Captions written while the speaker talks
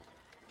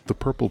The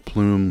purple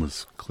plume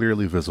was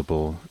clearly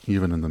visible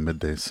even in the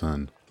midday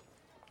sun.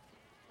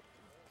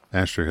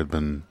 Asher had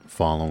been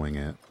following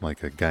it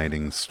like a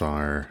guiding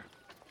star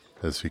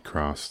as he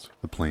crossed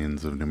the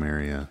plains of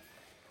Numeria,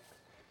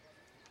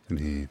 and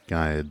he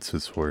guides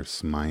his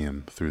horse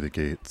Mayim through the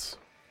gates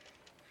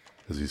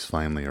as he's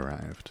finally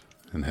arrived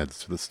and heads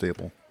to the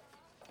stable.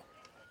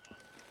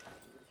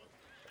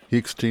 He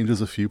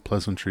exchanges a few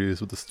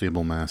pleasantries with the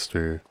stable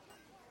master,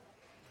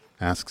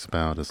 asks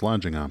about his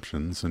lodging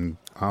options, and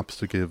opts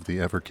to give the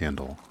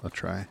Evercandle a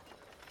try.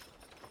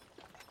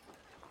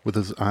 With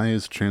his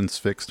eyes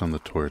transfixed on the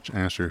torch,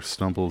 Asher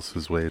stumbles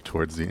his way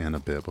towards the inn a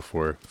bit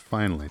before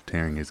finally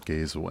tearing his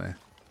gaze away.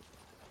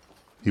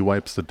 He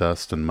wipes the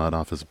dust and mud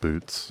off his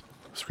boots,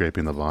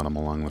 scraping the bottom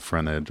along the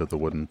front edge of the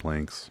wooden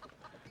planks,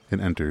 and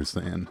enters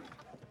the inn.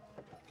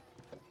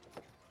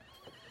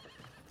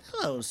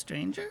 Hello,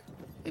 stranger.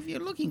 If you're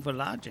looking for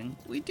lodging,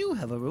 we do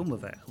have a room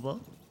available.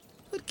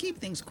 But keep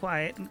things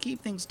quiet and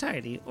keep things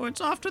tidy, or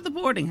it's off to the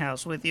boarding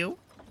house with you.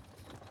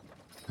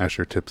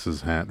 Asher tips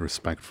his hat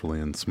respectfully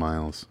and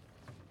smiles.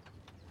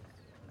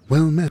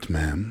 Well met,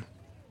 ma'am.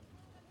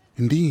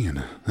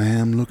 Indeed, I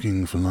am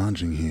looking for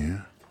lodging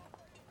here,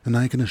 and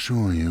I can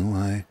assure you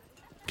I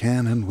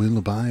can and will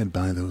abide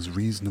by those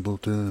reasonable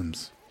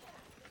terms.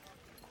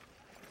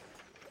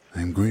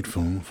 I am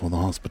grateful for the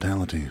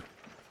hospitality.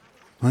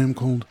 I am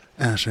called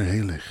Asher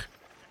Halich.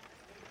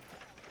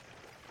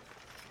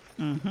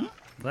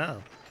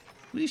 Well,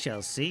 we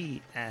shall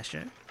see,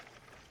 Asher.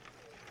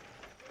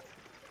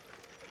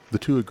 The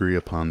two agree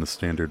upon the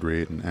standard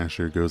rate, and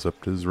Asher goes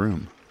up to his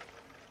room.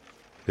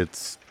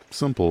 It's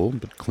simple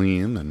but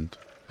clean, and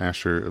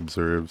Asher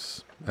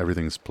observes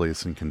everything's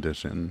place and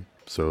condition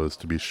so as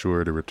to be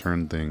sure to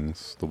return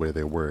things the way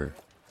they were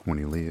when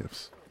he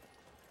leaves.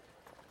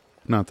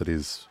 Not that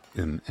he's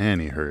in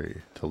any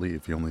hurry to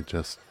leave, he only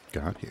just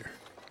got here.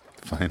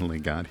 Finally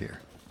got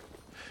here.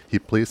 He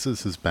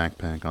places his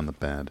backpack on the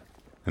bed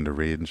and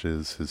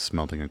arranges his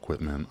smelting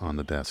equipment on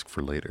the desk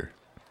for later.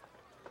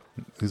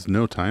 There's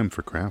no time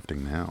for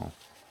crafting now.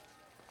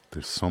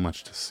 There's so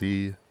much to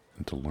see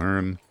and to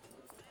learn.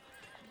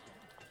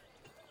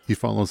 He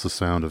follows the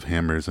sound of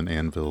hammers and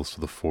anvils to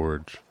the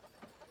forge.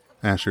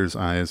 Asher's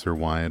eyes are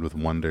wide with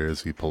wonder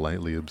as he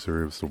politely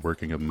observes the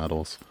working of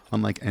metals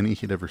unlike any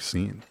he'd ever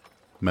seen.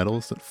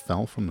 Metals that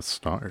fell from the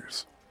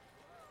stars.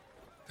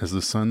 As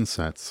the sun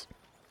sets,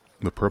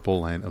 the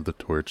purple light of the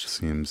torch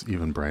seems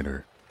even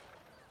brighter.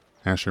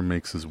 Asher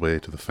makes his way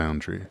to the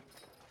foundry.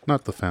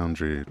 Not the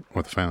foundry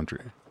or the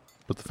foundry,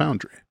 but the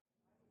foundry.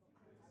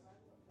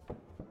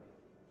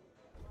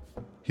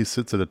 He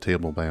sits at a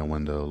table by a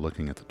window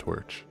looking at the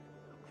torch.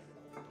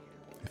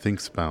 He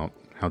thinks about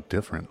how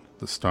different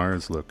the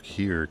stars look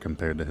here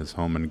compared to his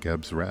home in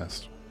Geb's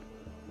Rest,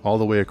 all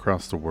the way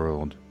across the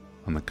world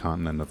on the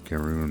continent of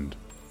Garund.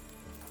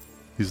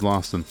 He's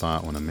lost in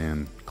thought when a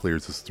man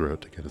clears his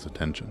throat to get his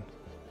attention.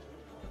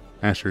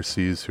 Asher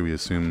sees who he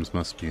assumes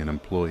must be an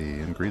employee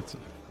and greets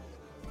him.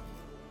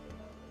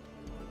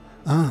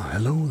 Ah,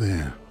 hello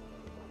there.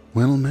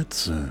 Well met,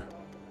 sir.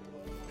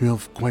 You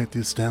have quite the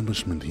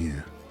establishment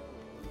here.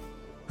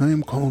 I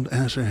am called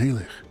Asher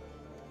Halich.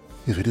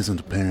 If it isn't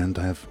apparent,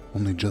 I have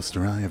only just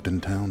arrived in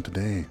town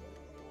today.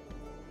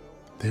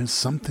 There's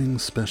something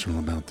special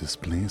about this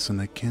place,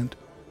 and I can't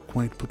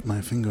quite put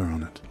my finger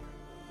on it.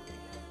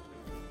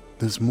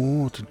 There's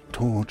more to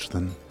Torch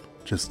than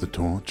just the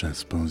torch, I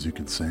suppose you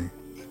could say.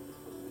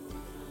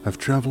 I've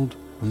traveled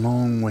a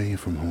long way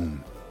from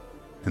home,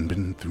 and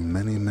been through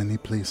many, many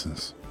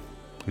places.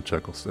 He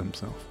chuckles to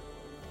himself.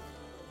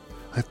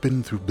 I've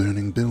been through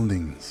burning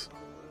buildings,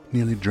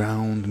 nearly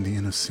drowned in the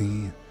inner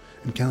sea,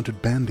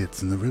 encountered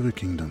bandits in the river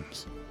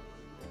kingdoms.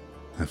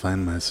 I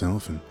find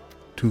myself in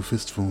two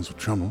fistfuls of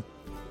trouble,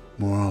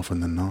 more often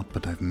than not,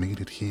 but I've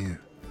made it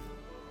here.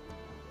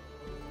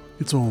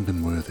 It's all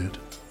been worth it.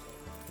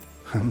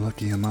 How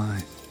lucky am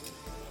I?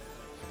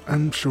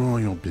 I'm sure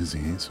you're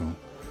busy, so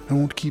I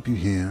won't keep you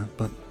here,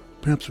 but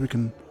perhaps we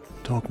can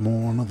talk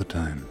more another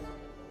time.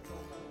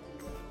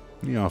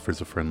 He offers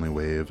a friendly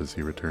wave as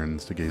he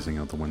returns to gazing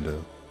out the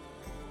window.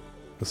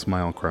 A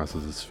smile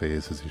crosses his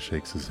face as he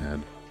shakes his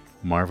head,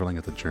 marveling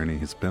at the journey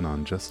he's been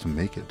on just to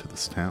make it to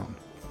this town.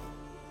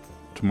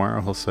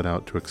 Tomorrow he'll set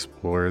out to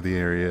explore the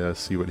area,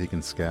 see what he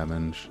can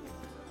scavenge,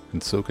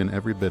 and soak in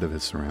every bit of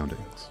his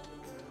surroundings.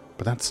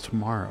 But that's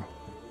tomorrow.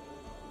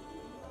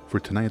 For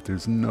tonight,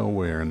 there's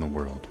nowhere in the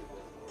world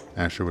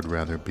Asher would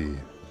rather be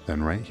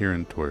than right here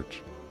in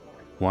Torch,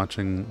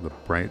 watching the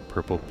bright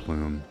purple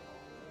plume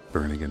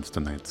burn against the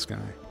night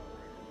sky.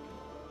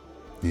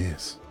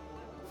 Yes,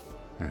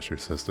 Asher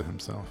says to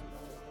himself.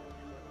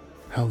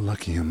 How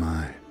lucky am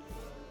I?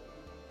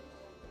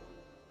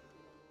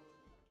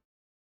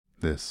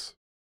 This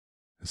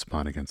is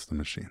Spot Against the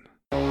Machine.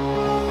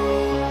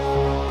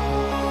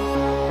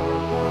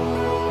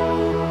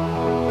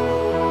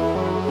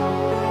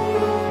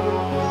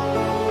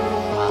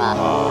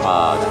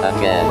 Spot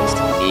Against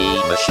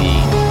the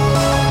Machine.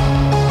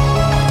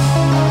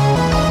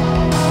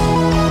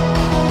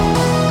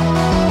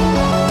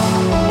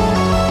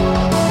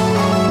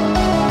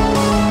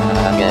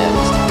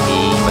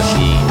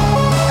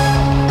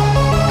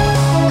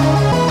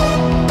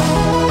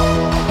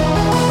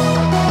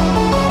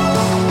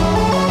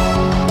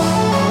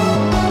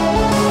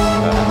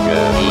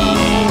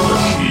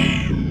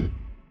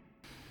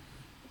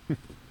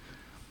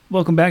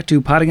 Welcome back to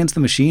Pot Against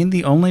the Machine,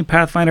 the only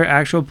Pathfinder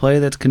actual play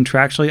that's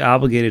contractually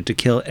obligated to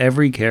kill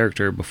every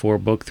character before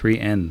Book 3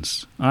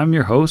 ends. I'm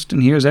your host,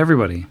 and here's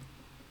everybody.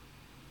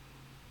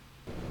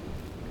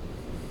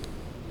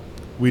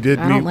 We did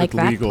I meet don't like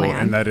with that legal, plan.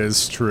 and that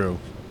is true.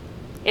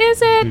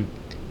 Is it?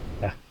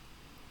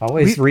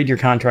 Always read your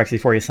contracts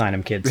before you sign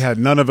them, kids. Yeah,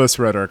 none of us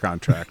read our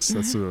contracts.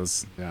 That's what it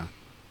was. Yeah.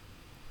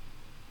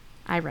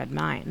 I read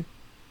mine.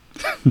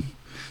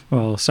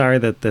 Well, sorry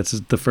that that's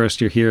the first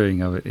you're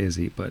hearing of it,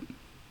 Izzy, but...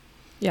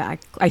 Yeah,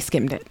 I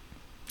skimmed it.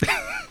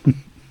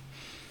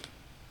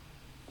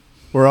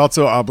 We're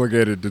also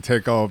obligated to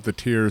take all of the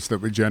tears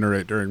that we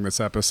generate during this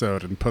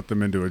episode and put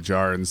them into a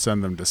jar and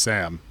send them to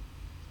Sam.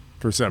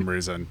 For some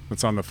reason.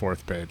 It's on the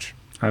 4th page.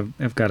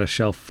 I've got a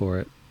shelf for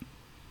it.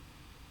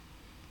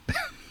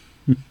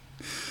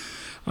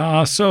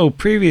 So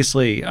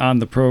previously on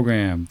the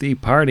program, the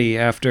party,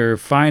 after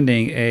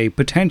finding a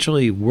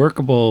potentially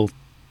workable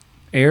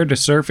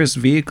air-to-surface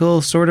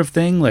vehicle sort of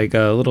thing, like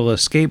a little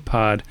escape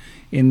pod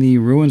in the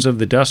ruins of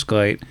the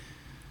Dusklight,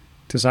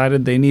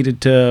 decided they needed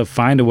to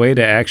find a way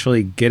to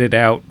actually get it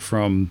out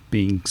from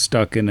being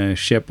stuck in a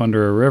ship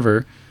under a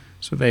river.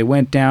 So they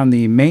went down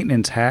the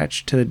maintenance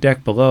hatch to the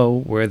deck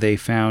below, where they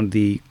found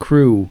the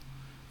crew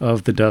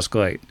of the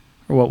Dusklight,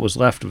 or what was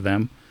left of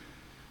them,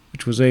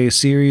 which was a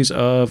series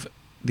of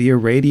the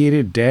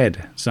irradiated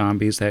dead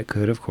zombies that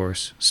could, of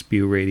course,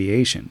 spew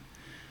radiation.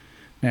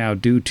 Now,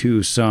 due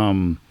to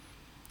some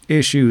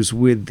issues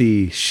with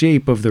the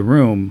shape of the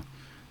room,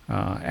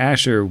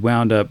 Asher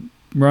wound up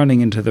running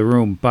into the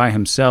room by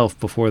himself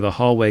before the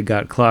hallway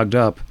got clogged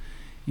up,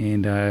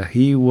 and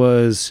he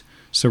was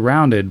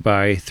surrounded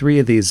by 3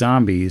 of these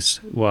zombies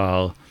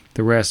while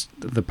the rest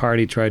of the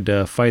party tried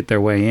to fight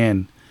their way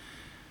in.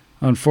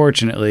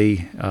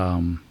 Unfortunately,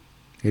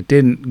 it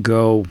didn't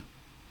go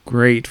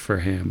great for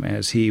him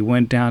as he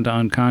went down to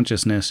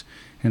unconsciousness,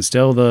 and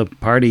still the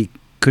party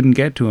couldn't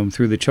get to him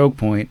through the choke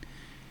point.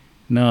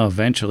 No,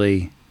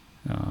 eventually,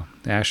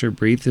 Asher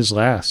breathed his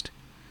last.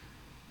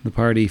 The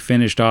party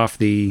finished off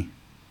the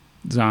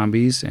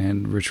zombies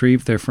and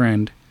retrieved their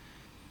friend.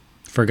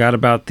 Forgot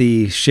about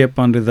the ship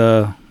under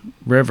the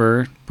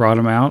river, brought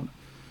him out,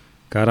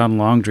 got on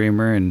Long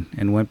Dreamer,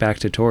 and went back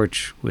to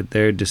Torch with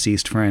their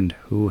deceased friend,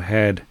 who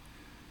had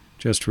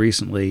just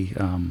recently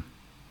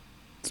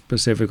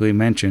specifically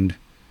mentioned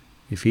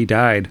if he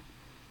died,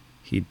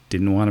 he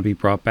didn't want to be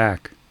brought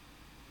back.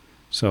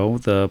 So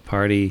the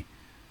party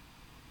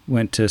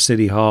went to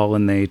City Hall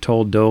and they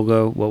told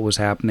Dolga what was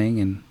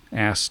happening and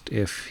asked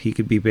if he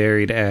could be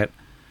buried at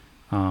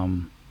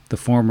the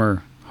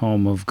former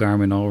home of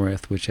Garmin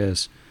Ulrith, which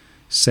has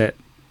sat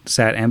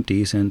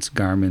empty since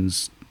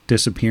Garmin's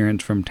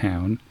disappearance from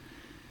town.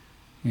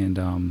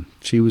 And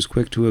she was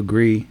quick to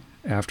agree,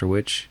 after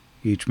which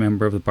each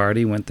member of the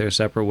party went their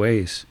separate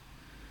ways.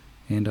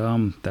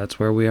 And that's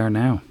where we are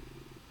now.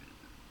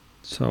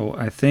 So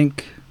I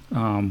think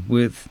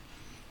with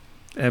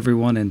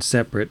everyone in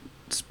separate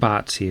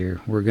spots here,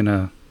 we're going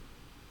to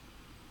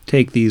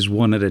take these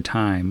one at a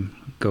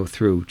time, go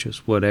through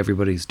just what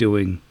everybody's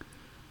doing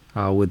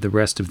with the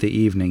rest of the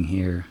evening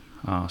here.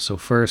 So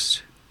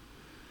first,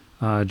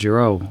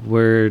 Jero,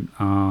 where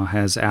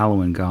has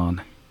Alwyn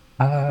gone?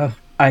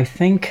 I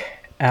think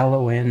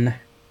Alwyn,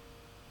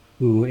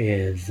 who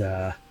is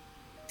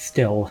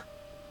still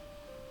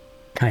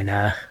kind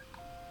of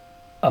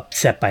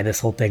upset by this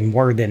whole thing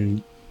more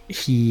than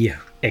he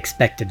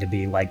expected to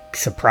be, like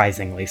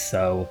surprisingly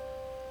so,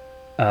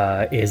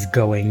 is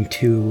going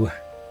to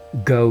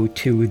go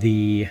to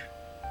the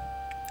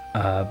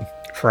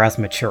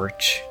Pharasma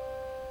Church,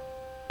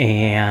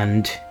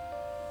 and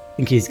I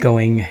think he's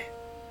going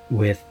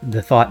with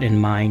the thought in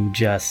mind,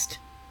 just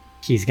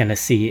he's going to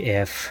see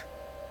if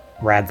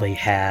Radley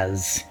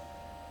has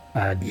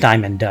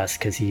diamond dust,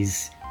 because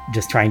he's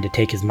just trying to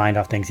take his mind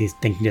off things. He's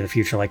thinking to the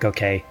future, like,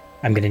 okay,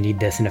 I'm going to need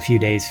this in a few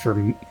days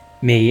for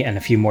me and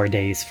a few more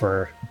days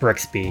for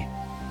Brixby.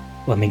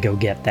 Let me go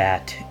get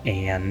that.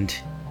 And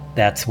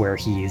that's where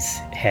he's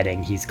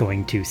heading. He's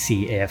going to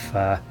see if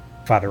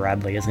Father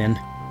Radley is in.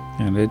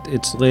 And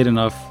it's late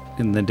enough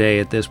in the day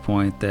at this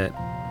point that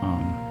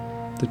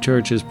the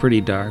church is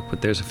pretty dark,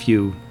 but there's a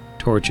few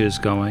torches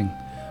going.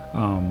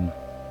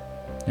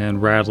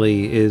 And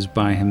Radley is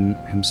by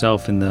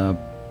himself in the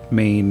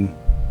main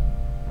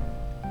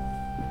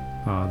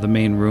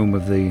room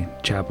of the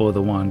Chapel of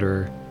the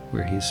Wanderer,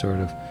 where he's sort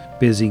of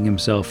busying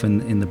himself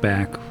in the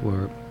back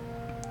for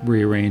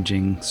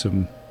rearranging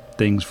some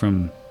things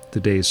from the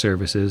day's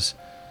services.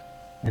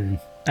 And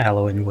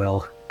Alwyn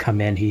will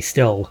come in. He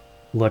still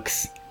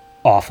looks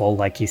awful,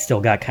 like he's still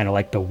got kind of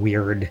like the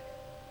weird,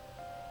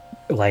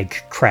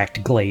 like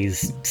cracked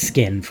glazed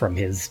skin from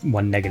his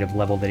one negative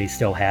level that he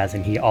still has,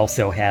 and he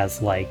also has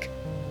like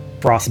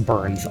frost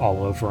burns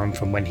all over him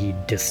from when he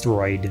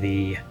destroyed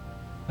the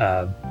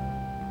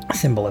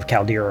symbol of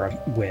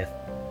Caldera with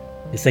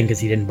his thing,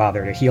 because he didn't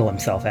bother to heal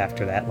himself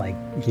after that. Like,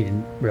 he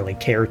didn't really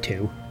care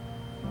to.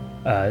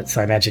 So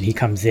I imagine he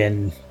comes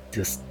in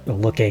just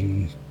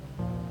looking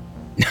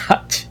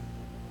not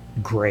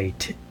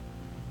great,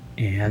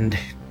 and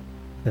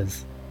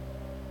says,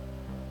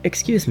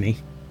 excuse me,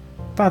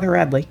 Father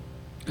Radley.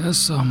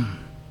 Yes,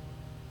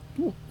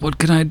 what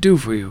can I do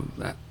for you?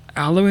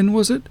 Alwyn,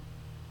 was it?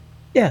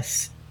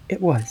 Yes,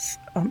 it was.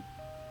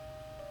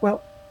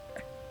 Well,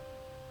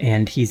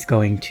 and he's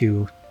going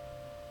to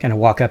kind of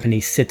walk up and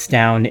he sits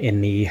down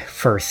in the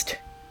first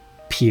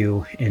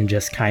pew and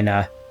just kind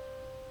of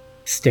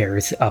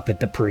stares up at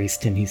the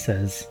priest and he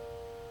says,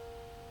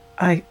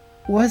 I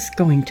was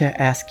going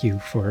to ask you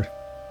for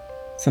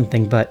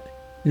something, but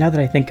now that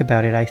I think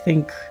about it, I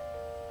think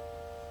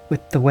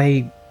with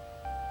the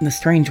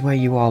strange way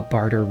you all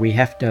barter, we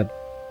have to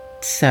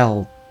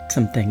sell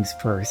some things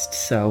first,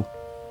 so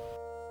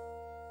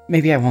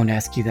maybe I won't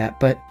ask you that,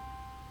 but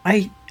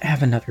I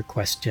have another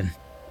question.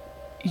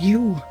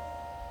 You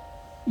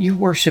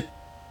worship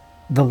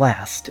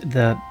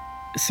the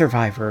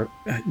survivor.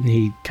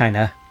 He kind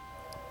of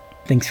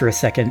thinks for a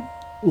second.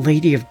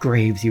 Lady of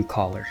Graves, you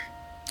call her.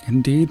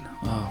 Indeed.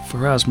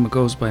 Pharasma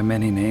goes by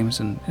many names,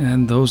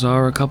 and those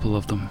are a couple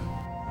of them.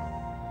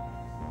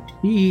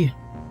 He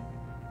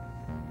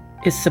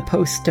is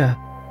supposed to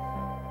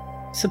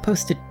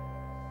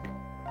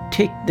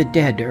take the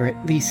dead, or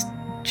at least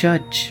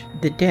judge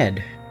the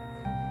dead,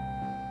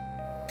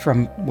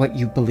 from what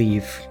you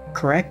believe,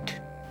 correct?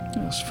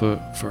 Yes,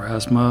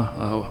 Pharasma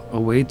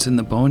awaits in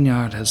the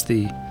boneyard as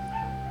the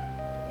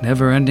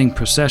never-ending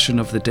procession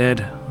of the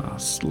dead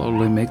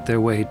slowly make their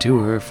way to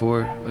her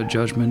for a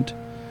judgment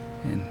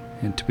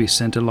and to be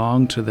sent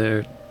along to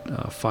their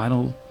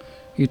final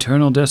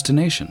eternal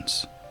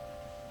destinations.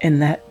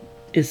 And that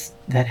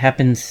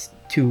happens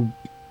to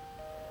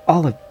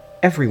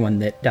everyone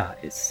that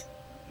dies.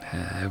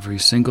 Every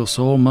single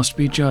soul must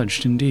be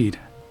judged, indeed.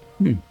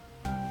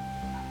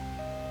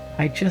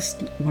 I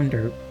just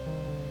wonder,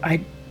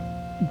 I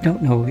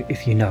don't know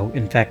if you know,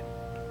 in fact,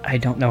 I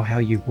don't know how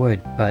you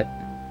would, but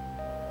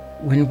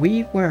when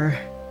we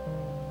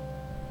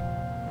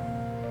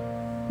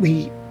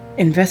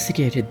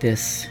investigated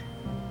this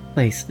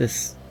place,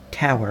 this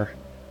tower,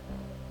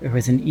 there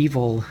was an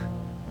evil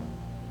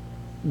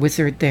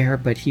wizard there,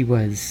 but he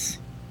was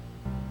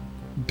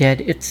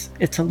dead.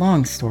 It's a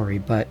long story,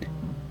 but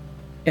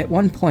at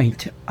one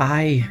point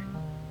I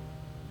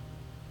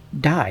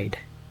died.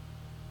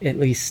 At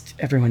least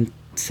everyone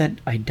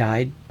said I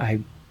died.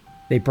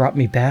 They brought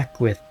me back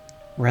with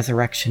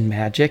resurrection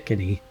magic,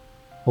 and he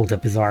pulled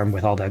up his arm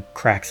with all the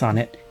cracks on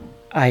it.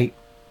 I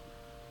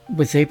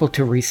was able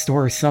to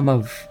restore some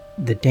of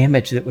the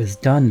damage that was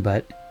done,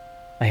 but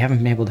I haven't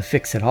been able to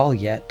fix it all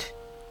yet.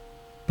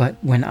 But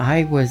when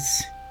I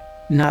was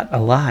not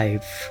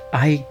alive,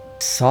 I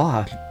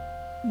saw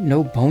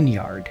no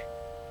boneyard.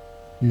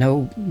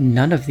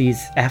 None of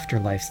these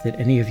afterlives that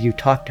any of you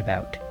talked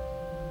about.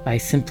 I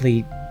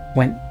simply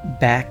went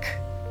back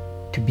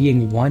to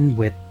being one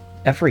with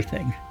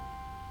everything.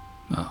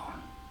 Oh.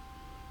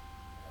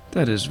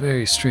 That is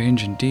very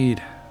strange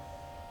indeed.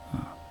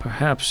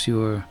 Perhaps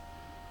your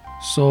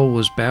soul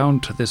was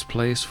bound to this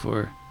place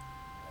for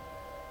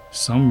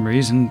some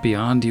reason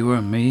beyond you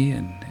or me,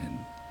 and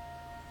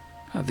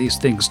these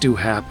things do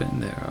happen.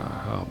 There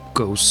are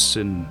ghosts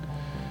and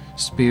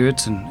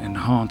spirits and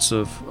haunts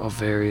of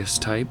various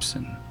types,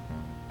 and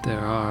there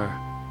are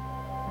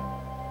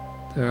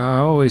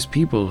always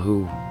people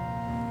who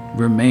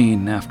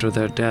remain after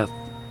their death.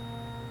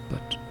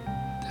 But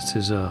this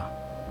is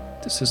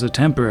a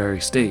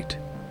temporary state.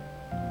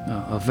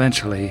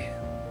 Eventually,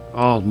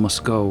 all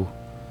must go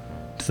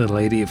to the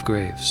Lady of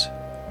Graves.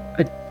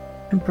 A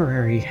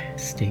temporary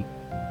state.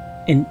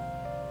 In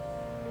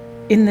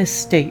this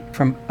state,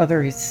 from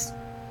others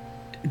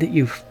that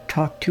you've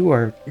talked to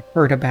or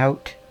heard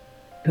about,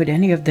 could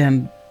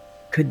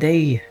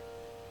they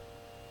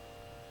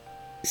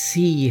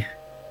see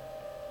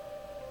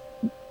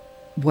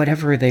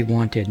whatever they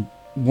wanted,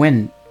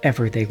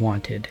 whenever they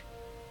wanted?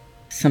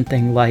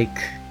 Something like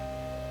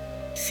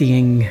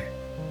seeing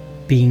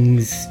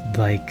beings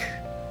like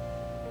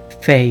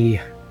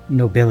Fae,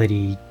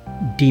 nobility,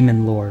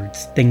 demon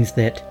lords, things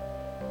that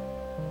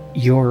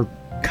your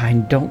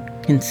kind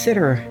don't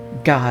consider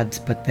gods,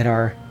 but that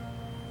are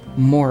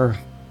more,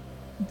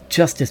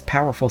 just as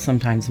powerful,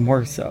 sometimes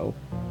more so.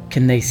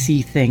 Can they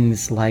see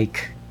things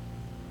like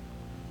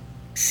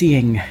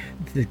seeing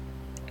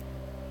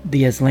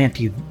the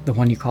Aslanti, the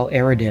one you call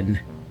Eredin,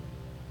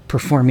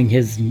 performing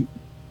his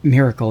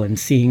miracle and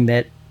seeing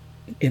that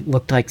it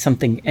looked like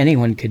something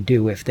anyone could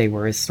do if they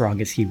were as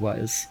strong as he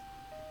was?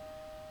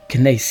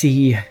 Can they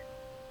see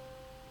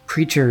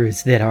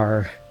creatures that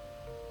are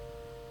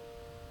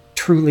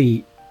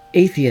truly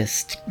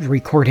atheist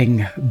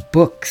recording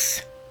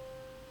books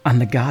on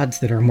the gods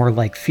that are more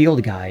like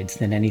field guides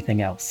than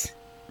anything else?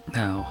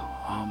 Now,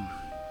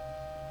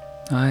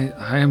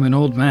 I am an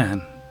old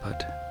man,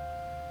 but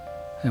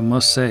I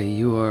must say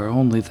you are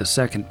only the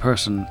second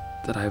person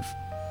that I've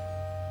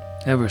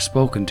ever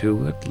spoken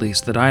to, at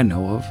least that I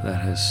know of,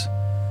 that has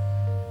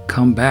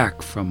come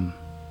back from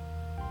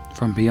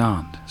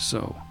beyond.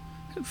 So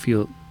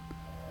you'll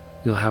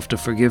have to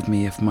forgive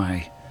me if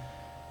my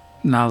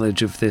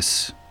knowledge of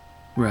this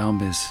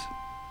realm is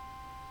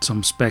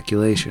some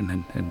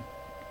speculation, and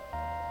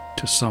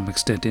to some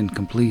extent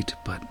incomplete,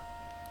 but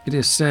it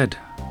is said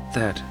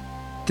that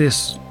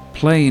this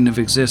plane of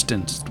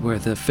existence where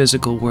the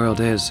physical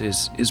world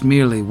is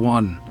merely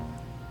one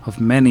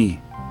of many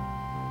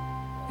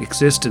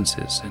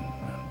existences, and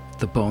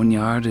the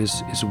boneyard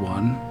is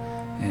one,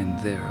 and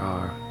there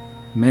are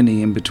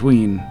many in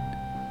between.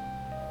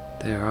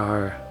 There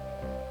are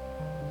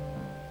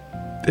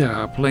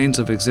planes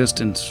of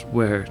existence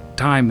where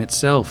time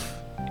itself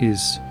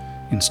is,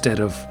 instead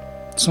of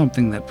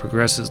something that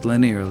progresses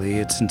linearly,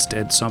 it's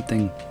instead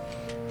something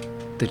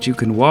that you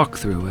can walk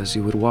through as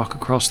you would walk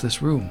across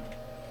this room.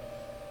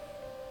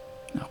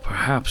 Now,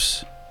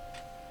 perhaps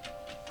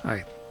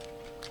I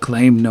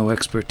claim no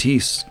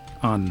expertise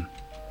on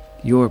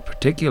your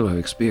particular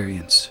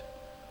experience,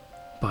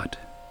 but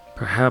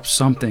perhaps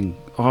something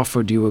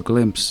offered you a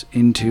glimpse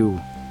into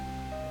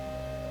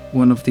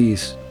one of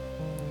these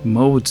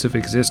modes of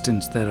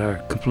existence that are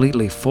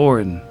completely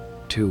foreign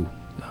to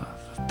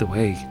the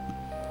way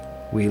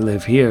we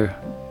live here,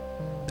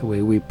 the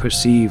way we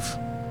perceive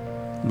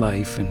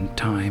life and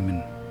time,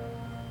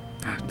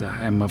 and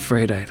I'm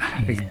afraid I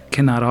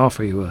cannot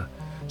offer you a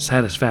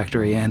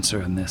satisfactory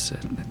answer on this.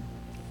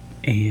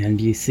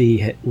 And you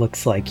see it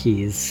looks like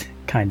he's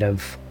kind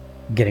of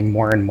getting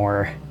more and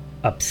more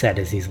upset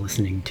as he's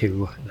listening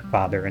to the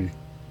father, and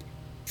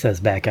says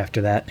back after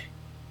that,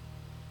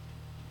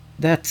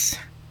 "That's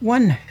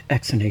one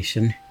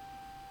explanation.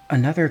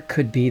 Another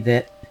could be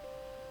that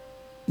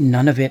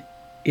none of it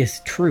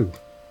is true.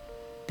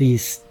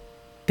 These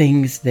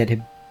things that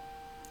have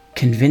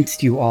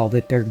convinced you all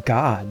that they're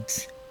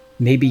gods,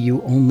 maybe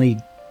you only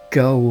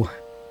go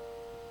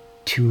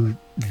to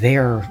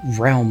their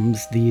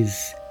realms,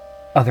 these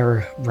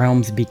other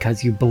realms,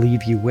 because you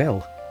believe you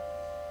will.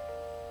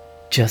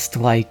 Just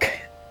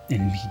like,"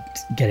 and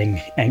he's getting,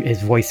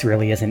 his voice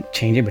really isn't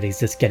changing, but he's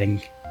just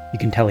getting, you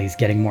can tell he's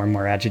getting more and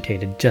more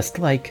agitated. "Just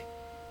like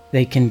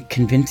they can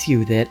convince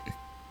you that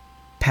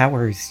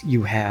powers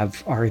you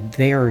have are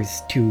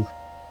theirs to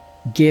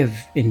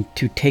give and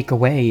to take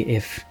away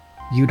if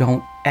you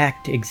don't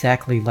act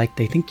exactly like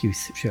they think you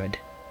should.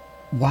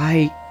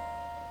 Why,"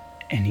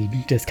 and he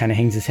just kind of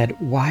hangs his head,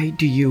 "why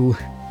do you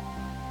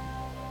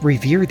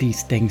revere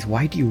these things?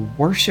 Why do you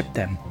worship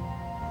them?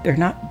 They're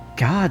not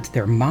gods,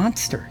 they're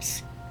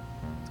monsters."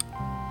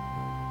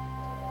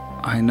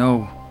 I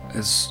know,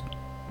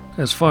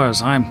 as far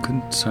as I'm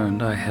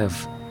concerned, I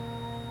have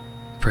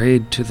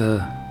prayed to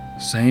the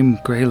same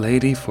Grey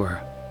Lady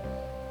for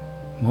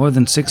more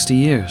than 60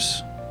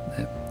 years.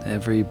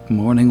 Every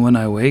morning when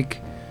I wake,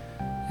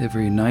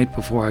 every night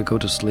before I go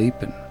to sleep,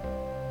 and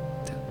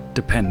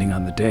depending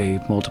on the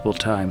day, multiple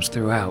times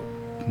throughout.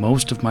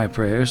 Most of my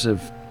prayers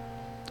have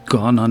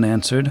gone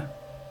unanswered,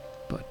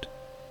 but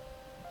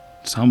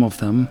some of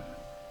them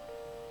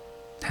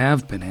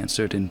have been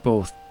answered in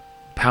both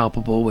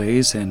palpable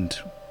ways and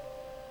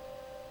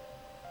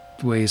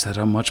ways that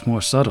are much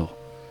more subtle.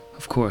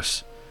 Of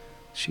course,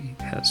 she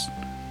has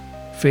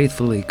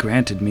faithfully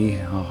granted me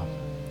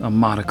a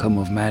modicum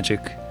of magic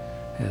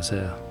as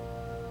a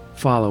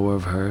follower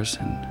of hers,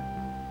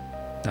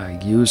 and I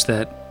use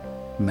that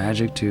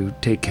magic to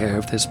take care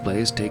of this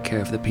place, take care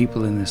of the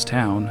people in this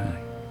town.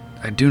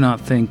 I do not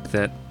think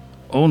that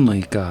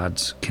only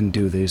gods can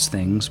do these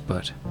things,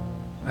 but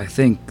I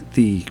think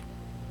the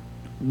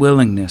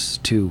willingness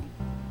to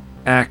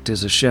act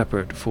as a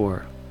shepherd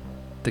for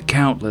the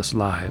countless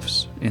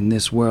lives in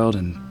this world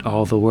and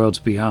all the worlds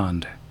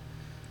beyond,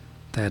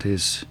 that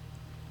is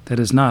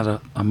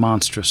not a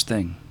monstrous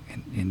thing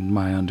in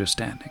my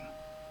understanding.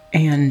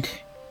 "And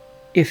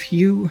if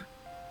you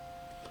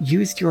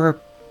used your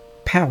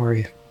power,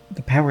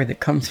 the power that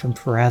comes from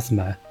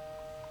Pharasma,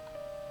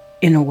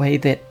 in a way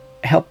that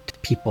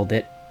helped people,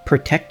 that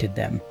protected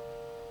them,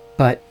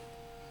 but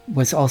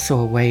was also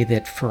a way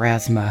that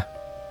Pharasma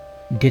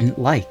didn't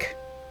like,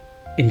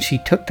 and she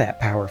took that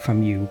power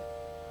from you,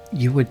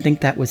 you would think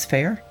that was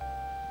fair?"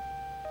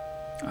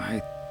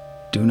 I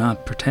do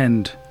not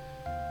pretend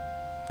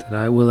that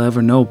I will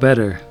ever know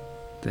better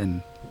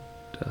than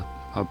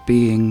a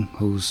being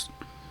whose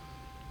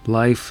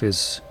life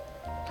is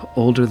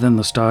older than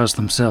the stars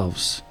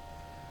themselves,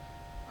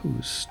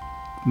 whose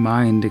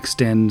mind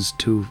extends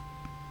to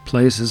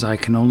places I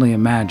can only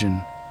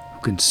imagine,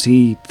 who can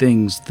see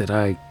things that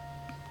I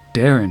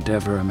daren't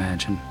ever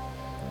imagine.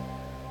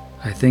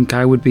 I think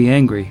I would be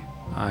angry,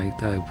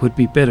 I would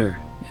be bitter,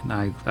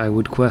 and I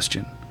would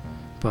question,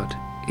 but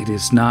it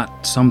is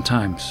not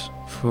sometimes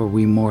for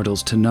we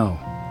mortals to know.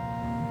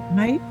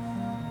 I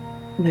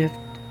lived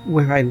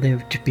where I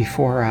lived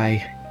before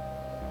I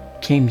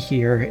came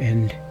here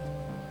and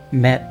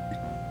met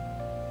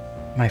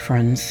my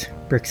friends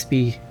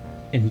Brixby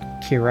and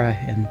Kira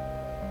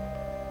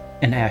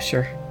and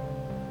Asher.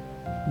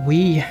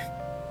 We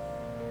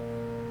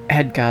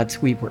had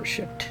gods we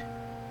worshipped,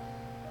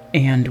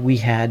 and we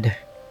had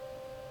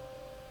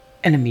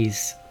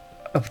enemies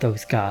of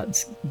those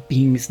gods,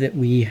 beings that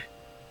we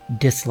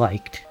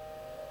disliked.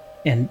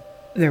 And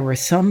there were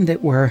some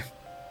that were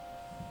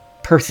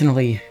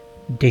personally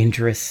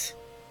dangerous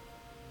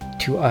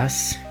to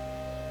us,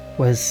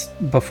 was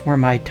before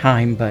my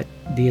time, but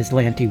the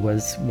Aslanti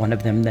was one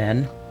of them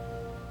then.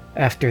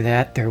 After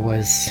that, there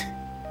was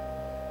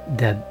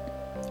the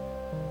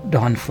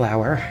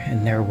Dawnflower,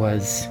 and there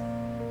was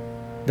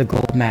the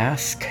Gold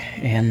Mask,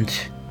 and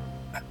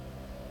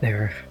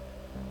there are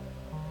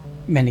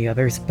many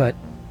others, but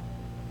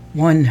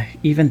one,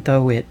 even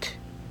though it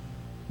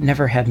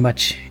never had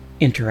much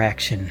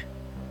interaction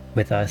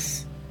with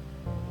us,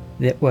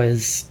 that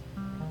was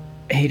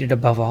hated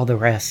above all the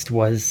rest,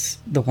 was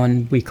the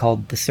one we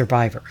called the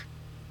Survivor,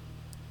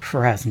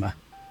 Pharasma,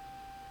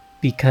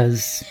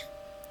 because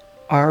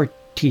our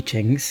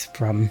teachings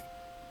from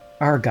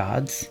our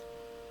gods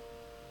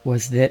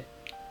was that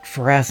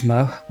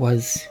Pharasma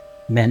was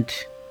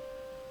meant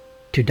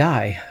to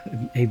die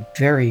a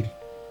very,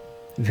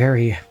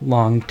 very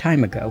long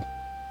time ago.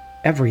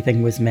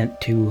 Everything was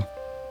meant to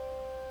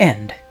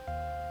end,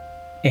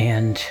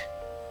 and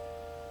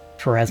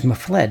Pharasma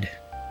fled,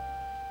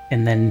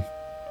 and then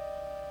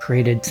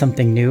created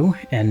something new,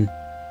 and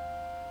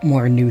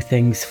more new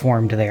things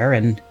formed there,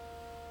 and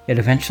it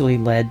eventually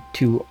led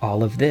to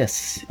all of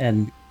this,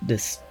 and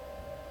this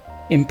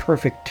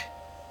imperfect,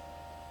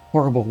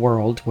 horrible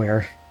world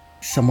where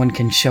someone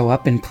can show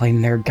up and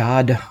claim their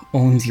god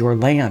owns your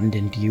land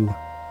and you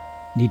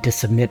need to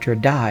submit or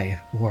die,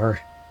 or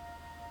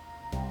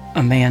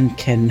a man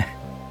can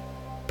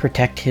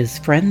protect his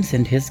friends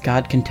and his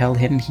god can tell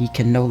him he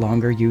can no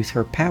longer use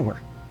her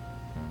power,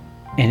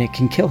 and it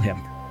can kill him.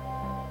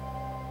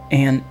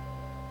 And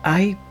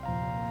I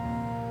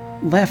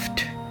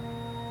left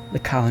the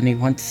colony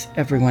once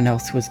everyone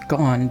else was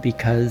gone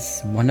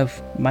because one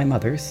of my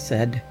mothers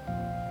said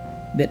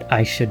that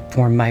I should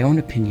form my own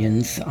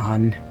opinions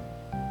on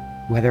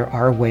whether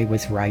our way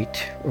was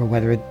right or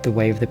whether the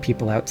way of the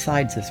people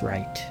outside's is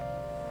right.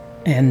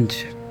 And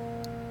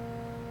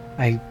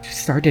I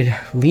started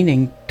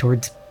leaning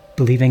towards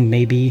believing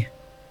maybe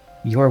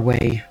your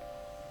way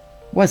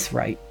was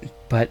right,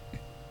 but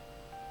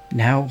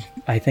now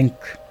I think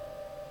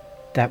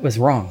that was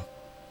wrong.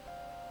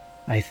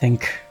 I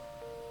think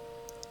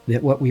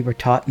that what we were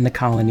taught in the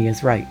colony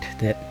is right,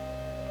 that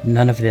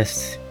none of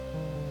this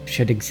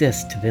should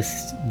exist.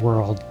 This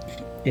world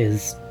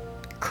is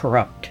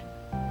corrupt,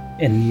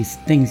 and these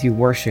things you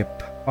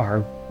worship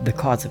are the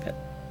cause of it.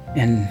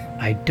 And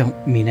I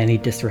don't mean any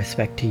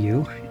disrespect to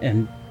you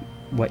and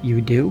what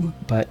you do,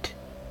 but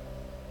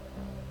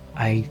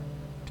I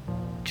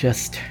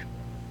just...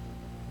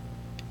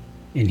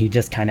 And he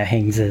just kind of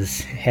hangs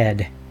his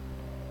head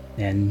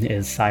and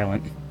is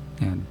silent.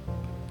 And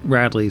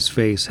Radley's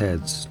face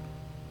has,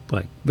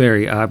 like,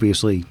 very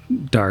obviously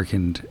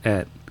darkened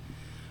at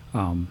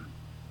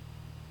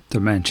the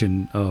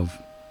mention of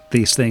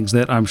these things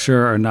that I'm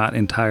sure are not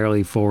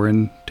entirely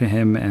foreign to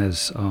him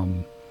as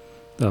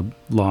a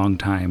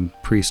longtime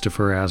priest of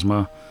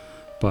Pharasma,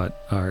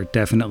 but are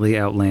definitely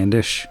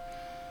outlandish.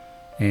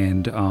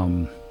 And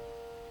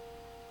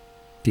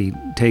he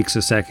takes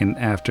a second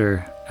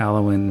after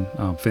Alwyn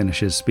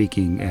finishes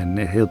speaking, and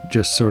he'll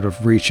just sort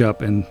of reach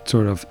up and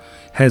sort of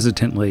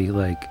hesitantly,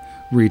 like,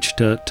 reach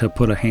to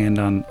put a hand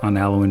on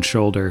Alwyn's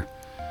shoulder.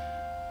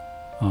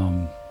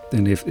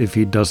 And if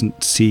he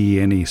doesn't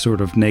see any sort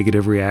of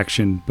negative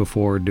reaction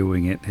before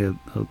doing it, he'll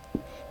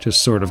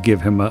just sort of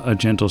give him a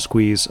gentle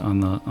squeeze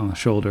on the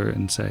shoulder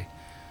and say,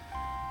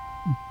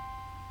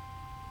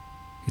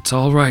 "It's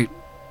all right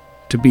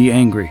to be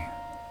angry,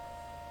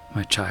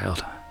 my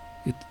child.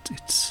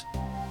 It's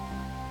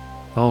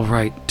all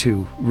right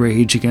to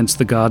rage against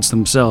the gods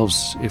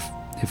themselves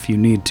if you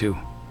need to.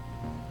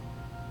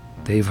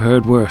 They've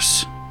heard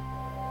worse."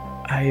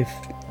 I've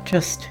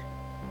just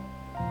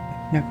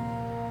never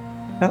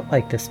felt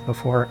like this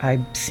before.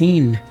 I've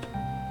seen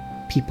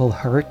people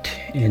hurt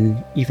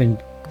and even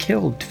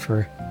killed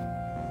for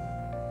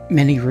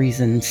many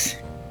reasons.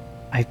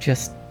 I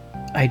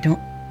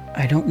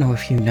don't know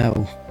if you know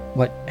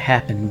what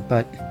happened,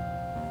 but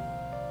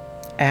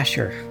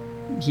Asher,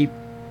 he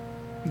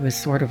was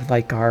sort of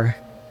like our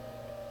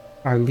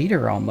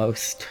leader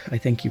almost, I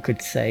think you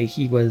could say.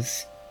 He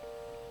was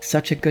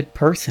such a good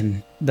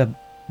person, the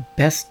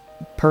best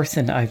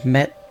person I've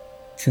met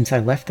since I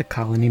left the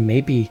colony,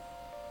 maybe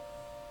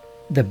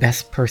the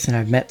best person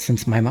I've met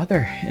since my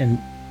mother, and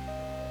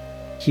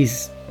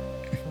he's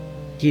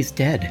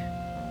dead.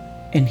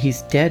 And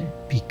he's dead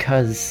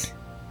because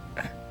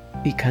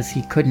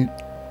he couldn't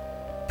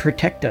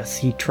protect us.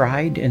 He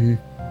tried and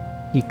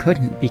he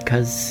couldn't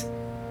because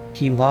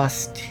he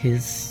lost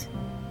his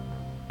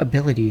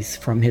abilities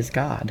from his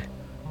god,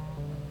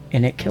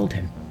 and it killed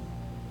him.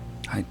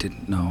 I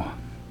didn't know.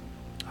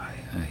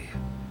 I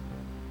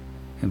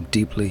am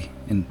deeply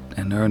and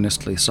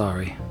earnestly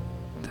sorry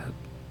that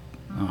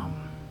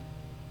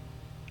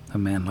a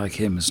man like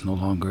him is no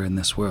longer in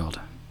this world.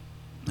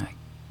 I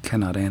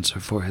cannot answer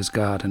for his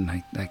god, and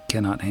I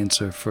cannot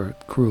answer for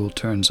cruel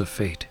turns of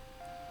fate.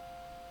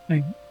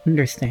 I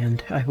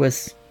understand. I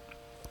was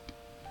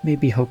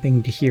maybe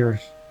hoping to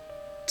hear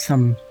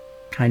some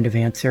kind of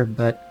answer,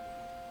 but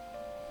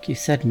like you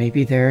said,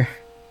 maybe there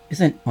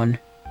isn't one.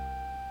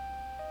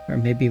 Or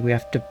maybe we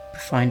have to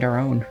find our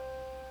own.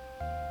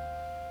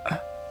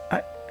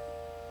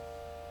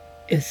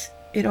 Is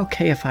it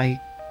okay if I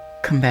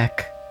come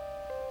back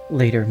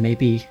later?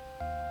 Maybe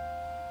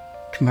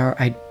tomorrow?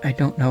 I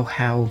don't know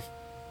how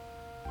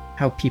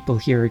people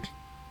here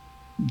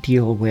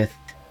deal with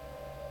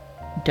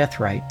death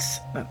rites.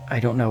 I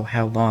don't know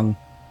how long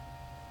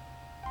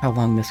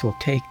this will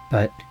take,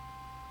 but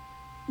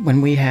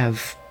when we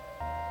have,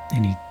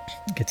 and he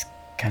gets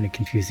kind of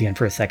confused again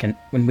for a second,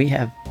 when we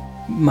have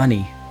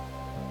money,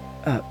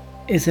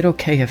 is it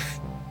okay if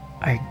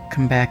I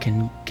come back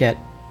and get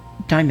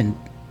diamond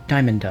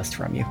dust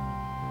from you?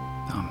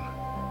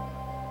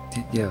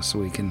 Yes,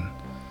 we can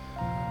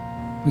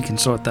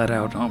sort that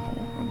out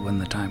when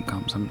the time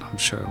comes. I'm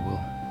sure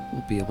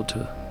we'll be able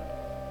to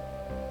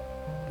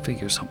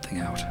figure something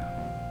out.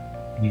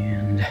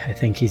 And I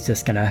think he's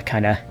just gonna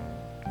kind of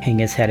hang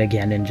his head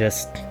again and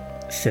just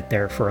sit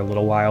there for a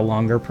little while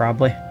longer,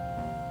 probably.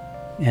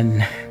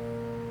 And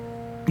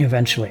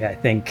eventually, I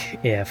think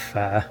if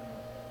I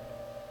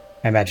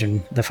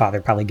imagine the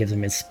father probably gives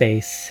him his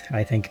space.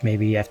 I think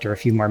maybe after a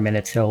few more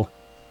minutes, he'll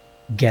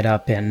get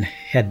up and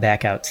head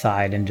back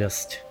outside and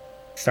just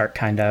start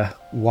kind of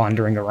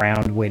wandering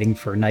around, waiting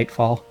for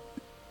nightfall.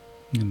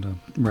 And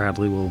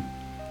Radley will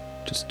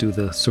just do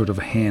the sort of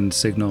hand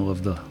signal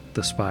of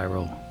the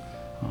spiral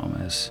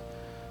as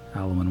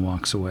Alwyn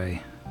walks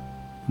away,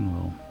 and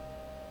we'll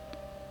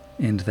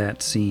end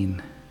that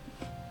scene.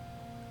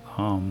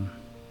 So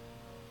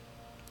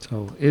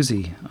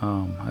Izzy,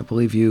 I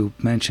believe you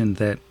mentioned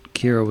that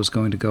Kira was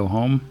going to go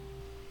home.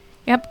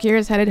 Yep,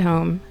 Kira's headed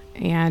home,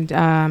 and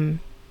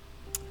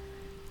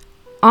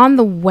on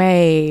the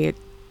way,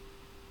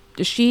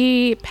 does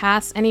she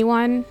pass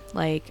anyone,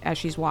 like, as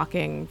she's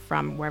walking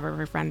from wherever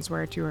her friends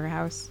were to her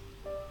house?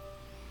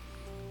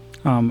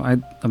 I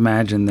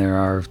imagine there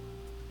are,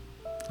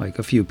 like,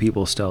 a few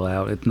people still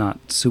out. It's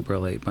not super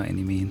late by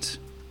any means.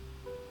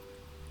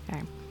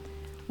 Okay.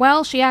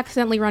 Well, she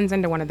accidentally runs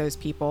into one of those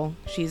people.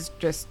 She has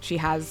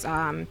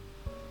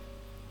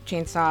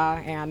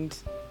chainsaw and,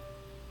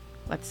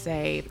 let's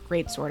say,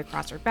 greatsword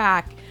across her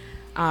back,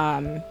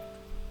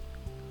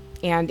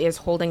 and is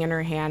holding in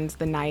her hands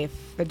the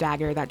knife, the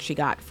dagger that she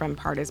got from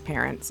Parda's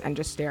parents, and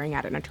just staring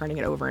at it and turning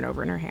it over and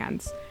over in her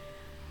hands.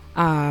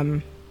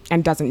 And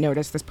doesn't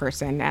notice this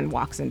person and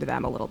walks into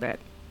them a little bit.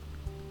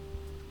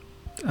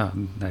 I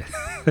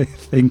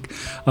think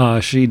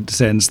she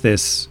sends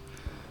this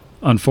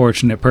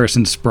unfortunate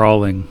person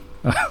sprawling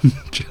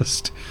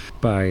just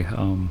by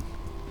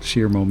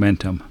sheer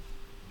momentum.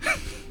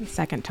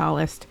 Second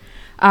tallest.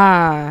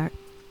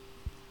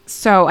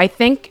 So I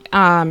think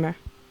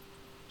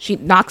she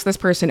knocks this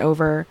person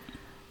over,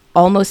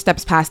 almost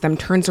steps past them,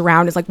 turns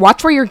around, is like,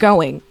 watch where you're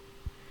going.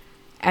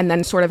 And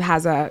then sort of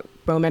has a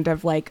moment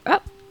of like, oh,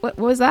 what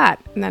was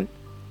that? And then,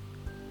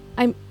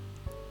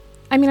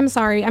 I'm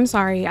sorry.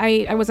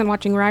 I wasn't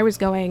watching where I was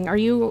going. Are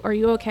you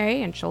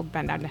okay? And she'll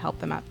bend down to help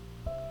them up.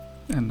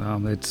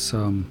 And it's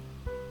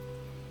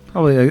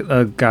probably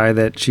a guy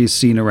that she's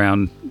seen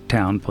around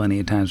town plenty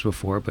of times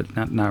before, but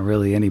not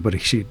really anybody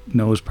she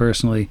knows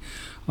personally.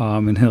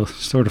 And he'll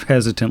sort of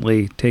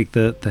hesitantly take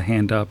the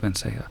hand up and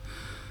say,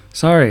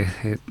 sorry,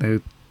 I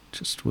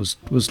just was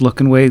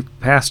looking way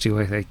past you.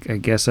 I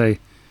guess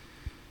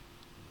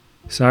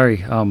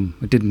sorry, I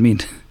didn't mean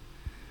to.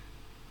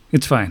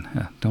 It's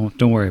fine.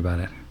 Don't worry about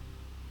it.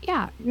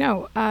 Yeah,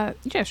 no,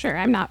 yeah, sure.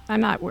 I'm not,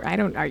 I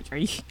don't,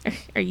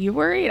 are you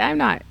worried? I'm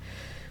not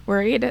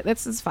worried.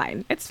 This is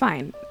fine. It's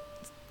fine.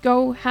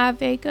 Go have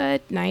a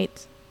good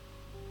night.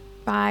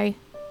 Bye.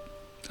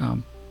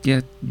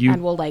 Yeah,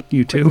 and we'll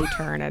you too.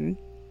 Turn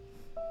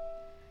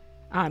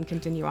and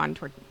continue on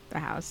toward the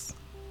house.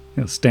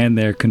 He'll stand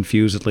there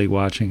confusedly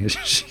watching as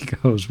she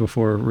goes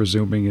before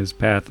resuming his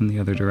path in the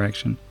other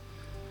direction.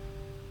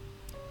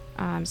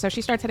 So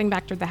she starts heading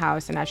back toward the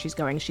house, and as she's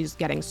going, she's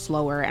getting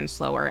slower and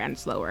slower and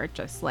slower.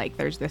 Just like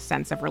there's this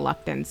sense of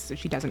reluctance. So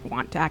she doesn't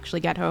want to actually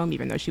get home,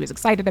 even though she was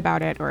excited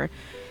about it, or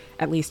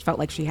at least felt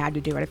like she had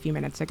to do it a few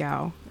minutes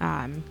ago.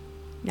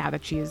 Now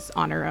that she's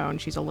on her own,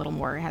 she's a little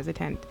more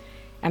hesitant.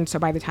 And so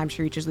by the time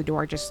she reaches the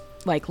door, just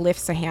like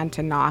lifts a hand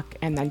to knock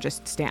and then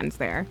just stands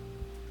there.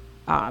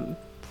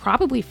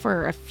 Probably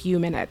for a few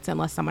minutes,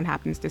 unless someone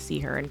happens to see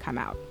her and come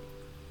out.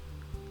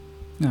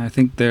 I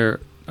think there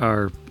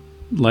are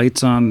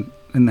lights on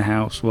in the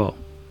house. Well,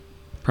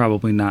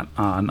 probably not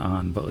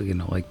on, but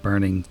like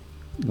burning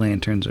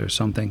lanterns or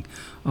something.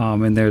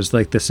 And there's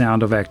like the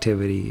sound of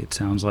activity. It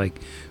sounds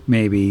like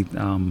maybe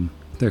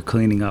they're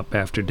cleaning up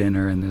after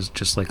dinner, and there's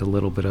just like a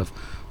little bit of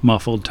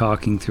muffled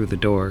talking through the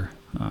door.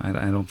 I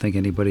don't think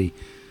anybody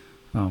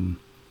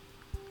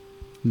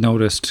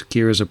noticed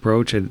Kira's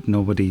approach, and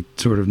nobody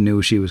sort of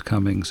knew she was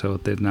coming, so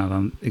they're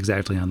not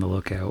exactly on the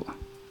lookout.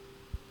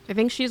 I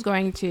think she's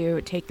going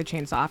to take the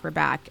chainsaw off her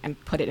back and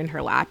put it in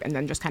her lap, and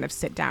then just kind of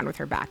sit down with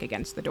her back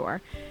against the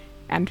door.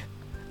 And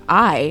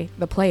I,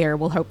 the player,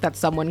 will hope that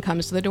someone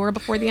comes to the door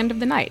before the end of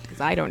the night, because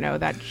I don't know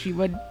that she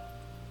would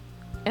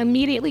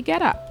immediately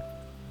get up.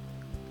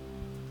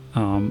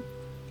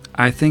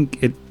 I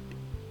think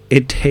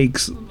it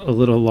takes a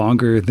little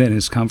longer than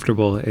is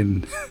comfortable,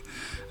 and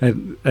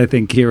I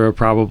think Kira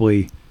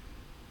probably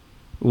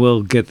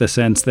Will get the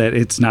sense that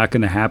it's not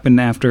going to happen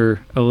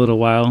after a little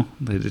while.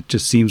 That it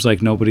just seems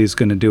like nobody's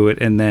going to do it,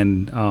 and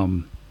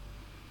then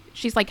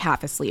She's like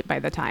half asleep by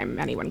the time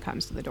anyone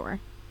comes to the door.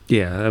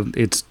 yeah,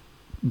 it's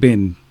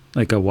been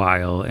like a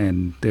while,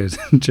 and there's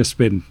just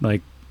been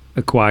like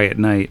a quiet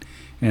night,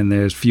 and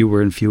there's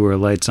fewer and fewer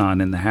lights on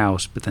in the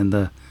house. But then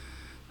the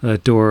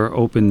door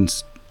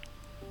opens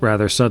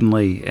rather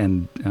suddenly,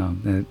 and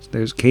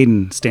there's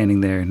Caden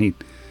standing there, and he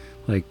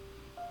like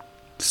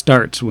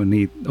starts when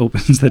he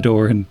opens the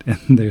door, and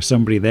there's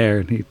somebody there,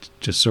 and he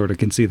just sort of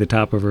can see the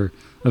top of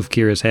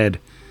Kira's head,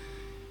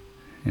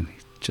 and he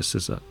just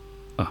says,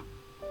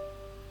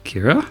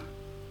 Kira?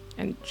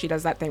 And she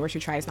does that thing where she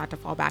tries not to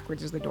fall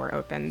backwards as the door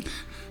opens,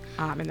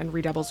 and then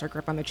redoubles her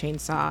grip on the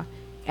chainsaw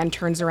and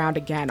turns around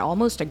again,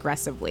 almost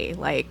aggressively,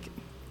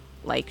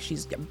 like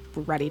she's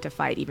ready to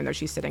fight, even though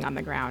she's sitting on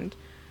the ground,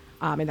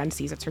 and then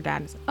sees it's her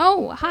dad. And says,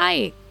 "Oh,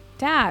 hi,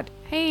 Dad.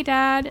 Hey,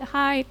 Dad.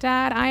 Hi,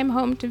 Dad. I'm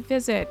home to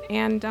visit.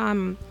 And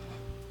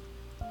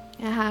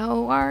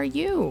how are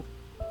you?"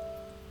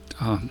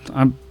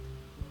 I'm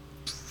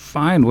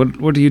fine.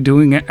 What are you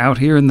doing out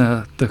here in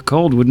the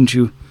cold? Wouldn't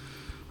you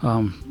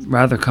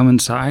rather come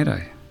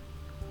inside?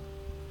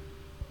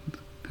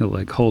 He'll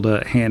like hold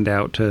a hand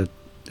out to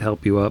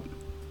help you up.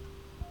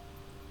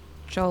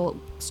 She'll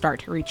start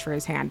to reach for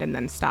his hand and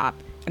then stop,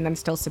 and then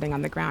still sitting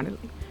on the ground.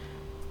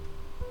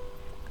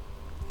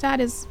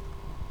 "Dad, is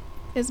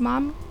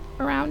Mom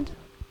around?"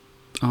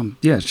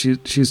 Yeah,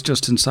 she's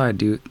just inside.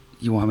 Do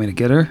you want me to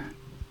get her?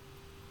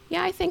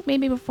 "Yeah, I think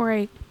maybe before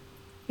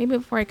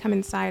I come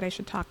inside, I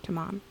should talk to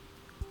Mom."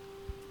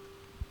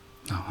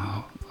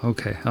 Oh,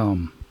 okay.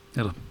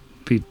 It'll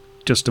be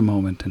just a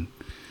moment. And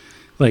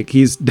like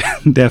he's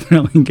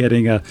definitely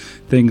getting a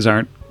things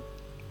aren't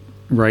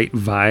right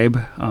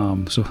vibe.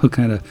 So he'll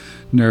kind of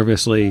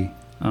nervously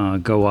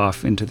go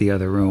off into the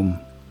other room,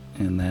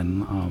 and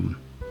then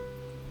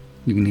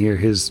you can hear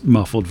his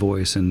muffled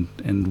voice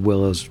and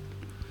Willow's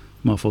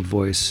muffled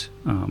voice.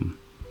 And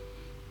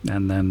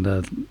then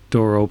the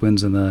door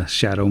opens and the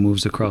shadow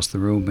moves across the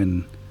room,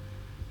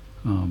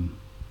 and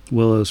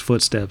Willow's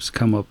footsteps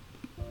come up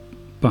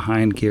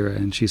behind Kira,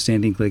 and she's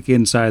standing like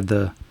inside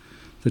the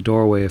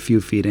doorway a few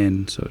feet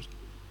in, so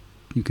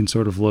you can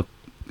sort of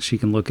she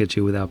can look at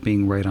you without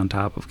being right on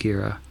top of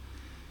Kira.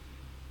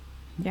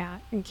 Yeah,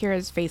 and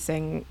Kira's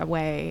facing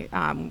away,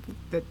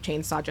 the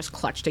chainsaw just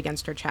clutched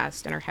against her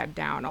chest and her head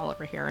down, all of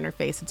her hair in her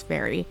face. It's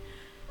very,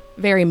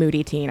 very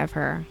moody teen of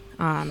her.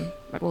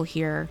 But we'll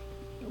hear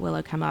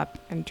Willow come up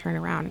and turn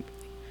around.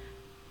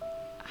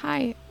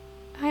 Hi,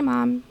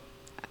 Mom.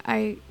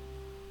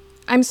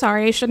 I'm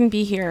sorry, I shouldn't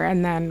be here.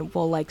 And then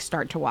we'll like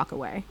start to walk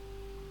away.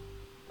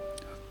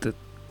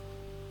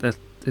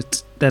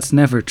 That's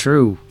never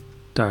true,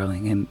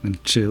 darling. And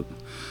she'll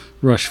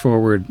rush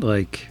forward,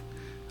 like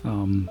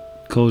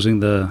closing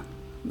the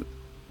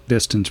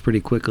distance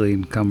pretty quickly,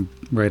 and come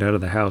right out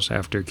of the house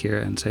after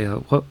Kira and say,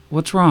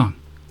 "What's wrong?"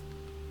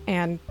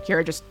 And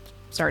Kira just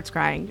starts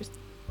crying. Just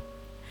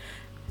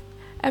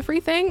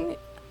everything.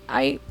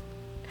 I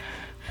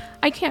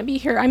can't be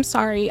here. I'm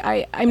sorry.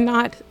 I'm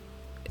not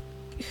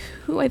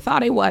who I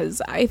thought I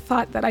was. I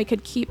thought that I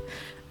could keep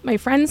my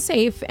friends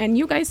safe and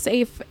you guys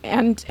safe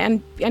and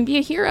be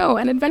a hero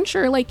and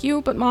adventurer like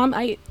you, but Mom,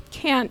 I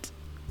can't.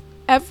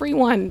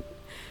 Everyone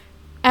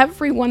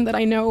that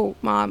I know,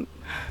 Mom.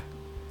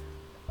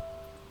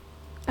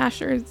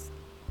 Asher's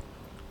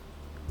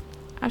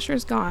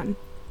gone.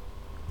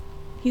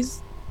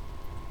 He's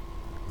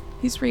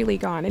really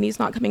gone, and he's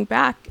not coming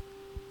back.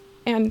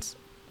 And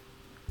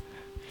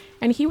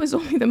he was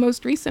only the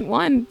most recent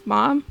one,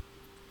 Mom.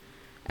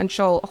 And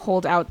she'll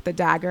hold out the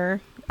dagger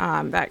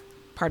that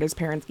part his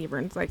parents gave her,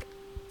 and it's like,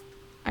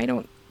 I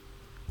don't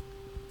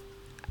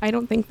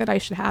think that I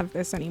should have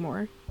this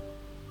anymore.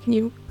 Can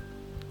you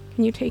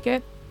take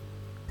it?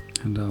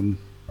 And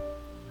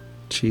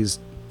she's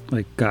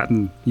like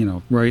gotten,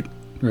 right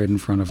in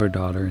front of her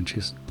daughter, and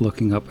she's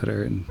looking up at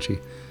her, and she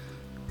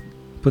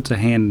puts a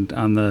hand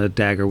on the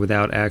dagger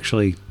without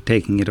actually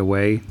taking it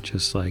away,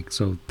 just like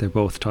so they're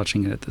both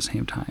touching it at the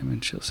same time,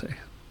 and she'll say,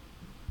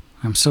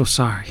 "I'm so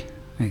sorry.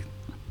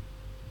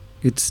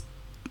 It's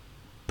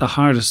the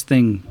hardest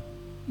thing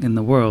in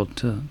the world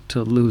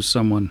to lose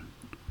someone,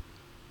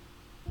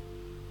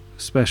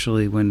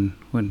 especially when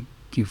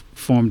you've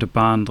formed a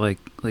bond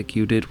like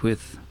you did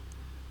with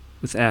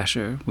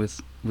Asher,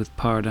 with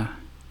Parda.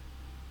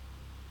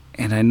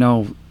 And I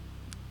know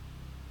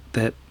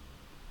that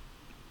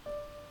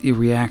your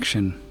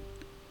reaction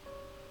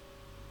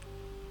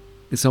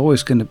is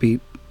always going to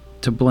be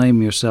to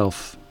blame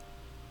yourself,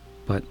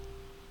 but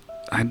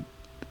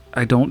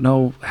I don't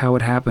know how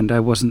it happened.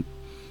 I wasn't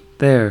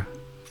there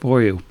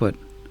for you, but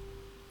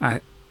I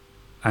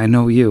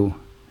know you,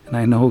 and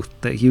I know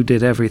that you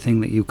did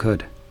everything that you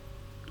could.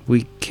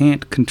 We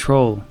can't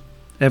control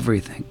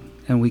everything,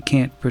 and we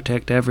can't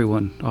protect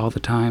everyone all the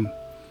time.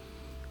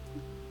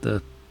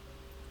 The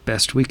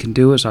best we can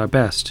do is our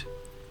best,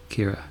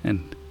 Kira,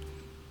 and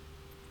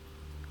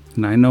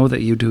I know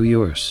that you do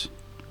yours."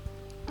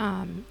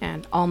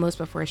 And almost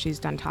before she's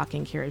done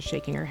talking, Kira's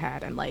shaking her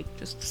head and like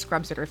just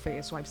scrubs at her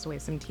face, wipes away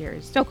some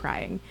tears, still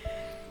crying.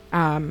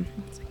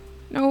 It's like,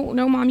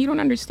 no, Mom, you don't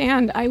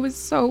understand. Mom,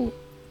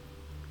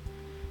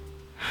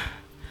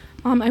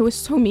 I was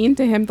so mean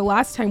to him the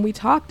last time we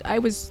talked. I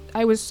was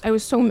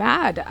so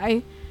mad.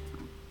 I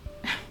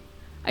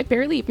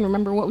barely even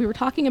remember what we were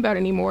talking about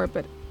anymore,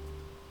 but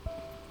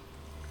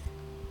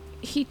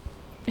he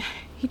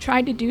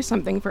tried to do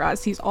something for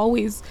us. He's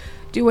always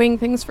doing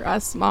things for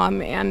us,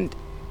 Mom, and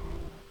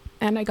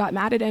I got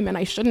mad at him, and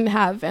I shouldn't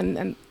have,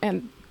 and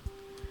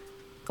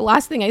the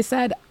last thing I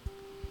said,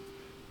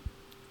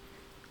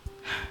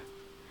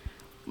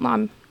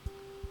 Mom,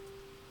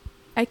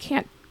 I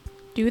can't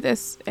do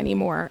this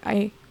anymore.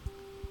 I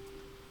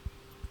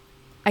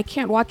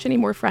can't watch any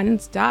more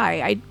friends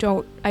die. I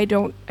don't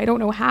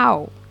know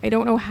how. I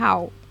don't know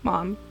how,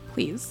 Mom,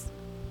 please.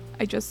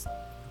 I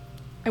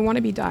want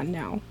to be done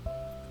now.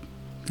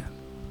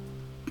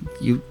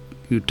 You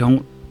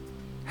don't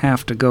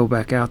have to go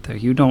back out there.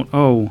 You don't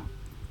owe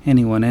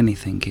anyone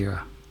anything,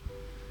 Kira.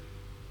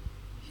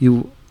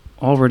 You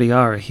already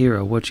are a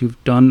hero. What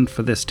you've done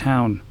for this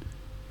town,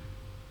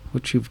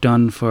 what you've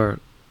done for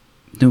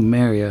New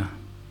Maria,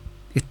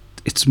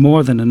 it's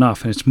more than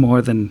enough, and it's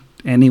more than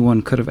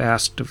anyone could have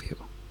asked of you.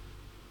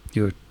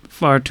 You're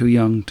far too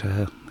young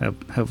to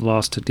have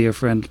lost a dear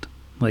friend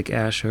like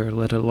Asher,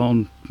 let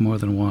alone more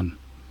than one.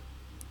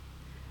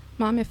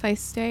 Mom, if I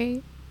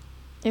stay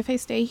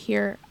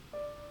here,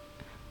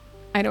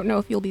 I don't know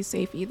if you'll be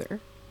safe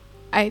either.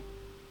 I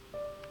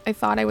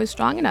thought I was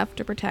strong enough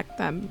to protect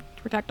them,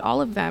 to protect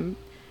all of them.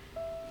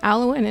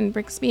 Alwyn and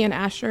Brixby and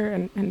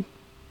Asher and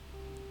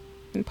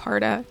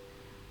Parda.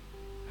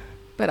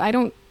 But I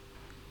don't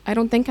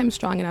think I'm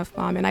strong enough,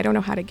 Mom, and I don't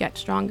know how to get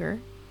stronger.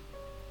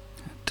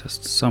 To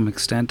some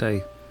extent,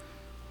 I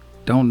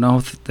don't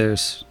know that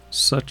there's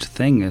such a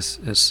thing as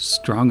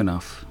strong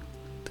enough.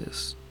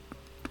 This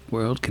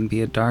world can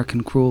be a dark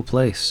and cruel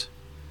place.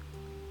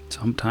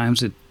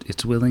 Sometimes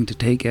it's willing to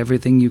take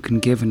everything you can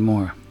give and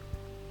more.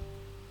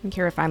 And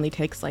Kira finally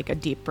takes like a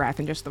deep breath,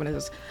 and just one of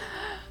those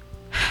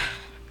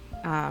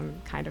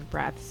kind of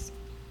breaths,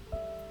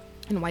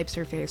 and wipes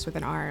her face with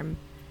an arm.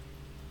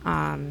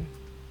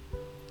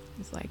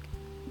 He's like,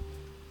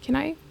 Can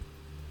I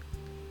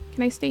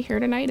stay here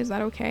tonight? Is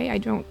that okay? I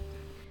don't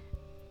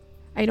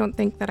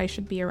think that I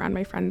should be around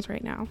my friends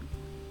right now.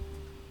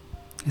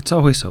 It's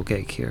always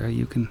okay, Kira.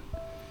 You can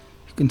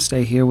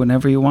stay here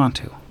whenever you want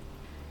to.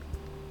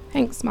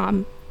 Thanks,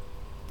 Mom.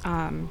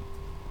 And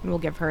we'll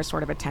give her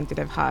sort of a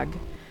tentative hug.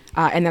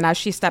 And then as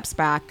she steps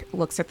back,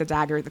 looks at the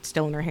dagger that's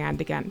still in her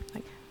hand again.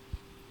 Like,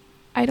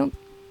 I don't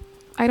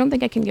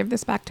think I can give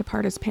this back to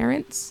Parda's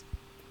parents.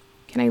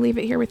 Can I leave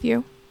it here with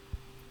you?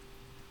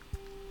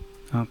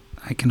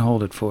 I can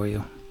hold it for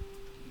you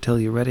until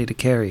you're ready to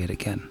carry it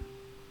again.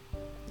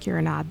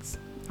 Kira nods.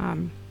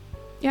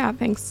 Yeah,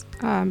 thanks.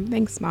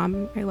 Thanks,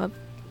 Mom. I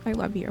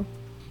love you.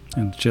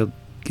 And she'll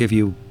give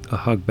you a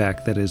hug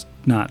back that is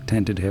not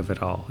tentative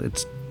at all.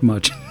 It's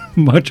much,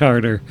 much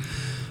harder.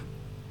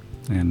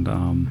 And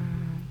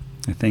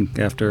I think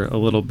after a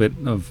little bit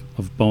of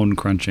bone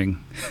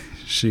crunching,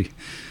 she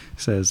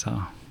says,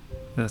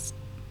 this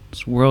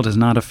world is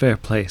not a fair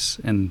place,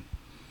 and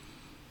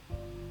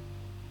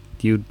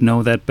you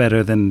know that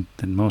better than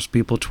most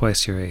people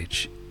twice your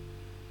age.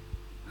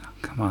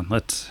 Come on,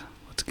 let's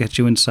get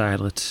you inside.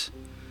 Let's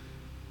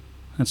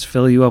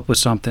fill you up with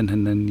something,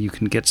 and then you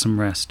can get some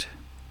rest.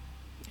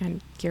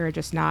 And Kira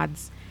just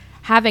nods.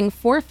 Having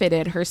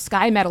forfeited her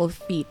Sky Metal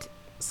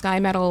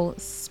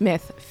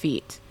Smith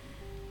feat,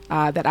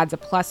 that adds a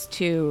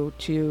 +2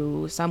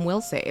 to some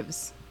will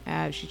saves.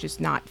 She's just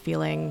not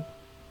feeling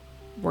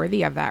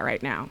worthy of that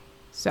right now.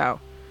 So,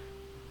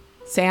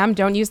 Sam,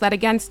 don't use that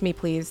against me,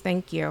 please.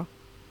 Thank you.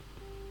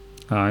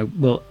 I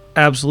will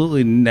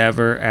absolutely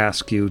never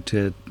ask you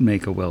to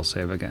make a will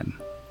save again.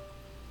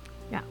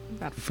 Yeah.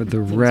 That for the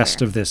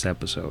rest of this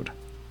episode,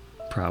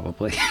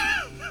 probably.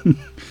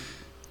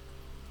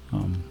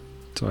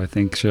 So I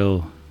think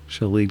she'll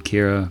lead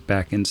Kira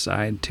back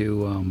inside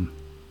to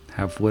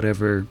have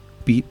whatever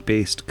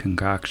beet-based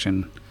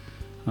concoction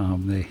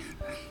they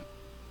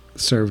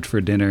served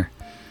for dinner.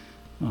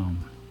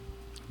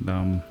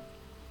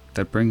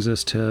 That brings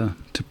us to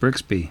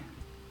Brixby,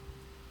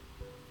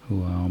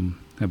 who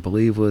I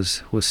believe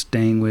was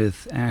staying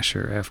with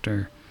Asher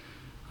after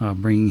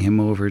bringing him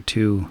over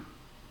to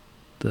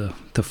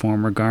the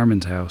former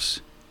Garmin's house.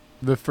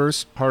 The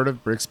first part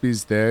of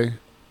Brixby's day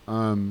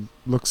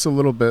looks a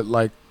little bit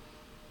like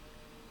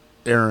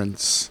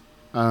Aaron's.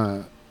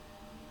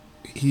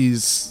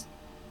 He's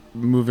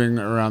moving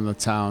around the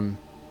town.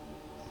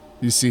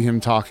 You see him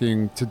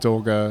talking to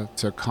Dolga,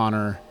 to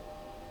Connor,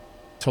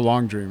 to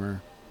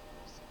Longdreamer.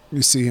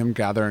 You see him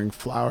gathering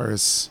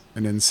flowers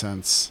and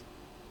incense.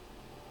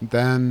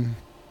 Then,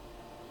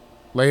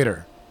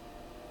 later,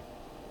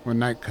 when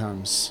night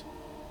comes,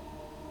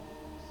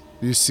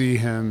 you see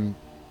him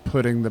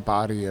putting the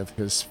body of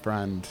his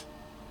friend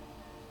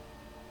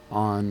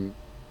on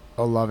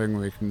a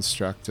lovingly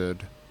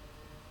constructed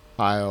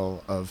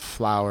pile of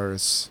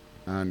flowers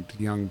and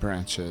young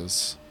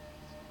branches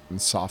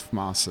and soft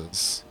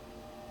mosses.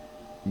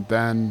 And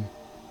then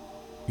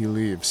he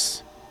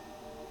leaves.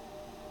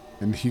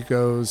 And he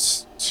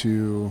goes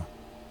to...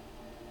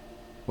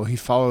 Well, he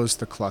follows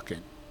the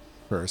clucking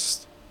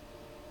first.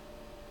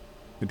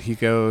 And he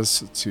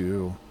goes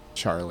to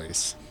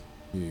Charlie's.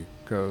 He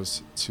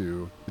goes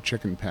to the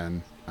chicken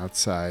pen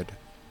outside.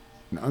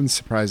 And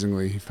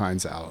unsurprisingly, he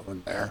finds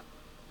Alwyn there.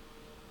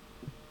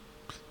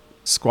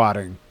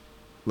 Squatting,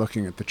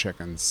 looking at the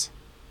chickens.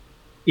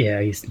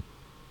 Yeah, he's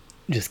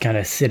just kind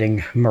of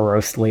sitting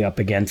morosely up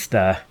against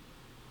the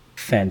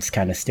fence,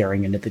 kind of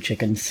staring into the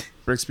chickens.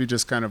 Brixby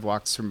just kind of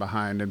walks from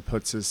behind and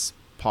puts his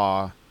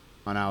paw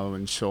on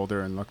Alwyn's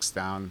shoulder and looks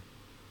down.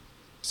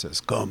 Says,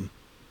 "Come,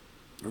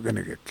 we're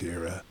gonna get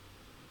Kira."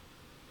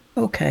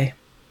 Okay.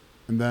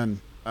 And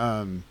then,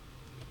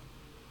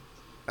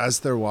 as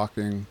they're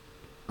walking,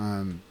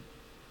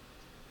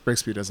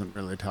 Brixby doesn't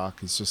really talk.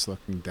 He's just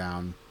looking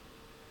down.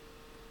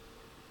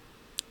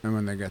 And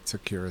when they get to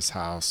Kira's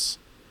house,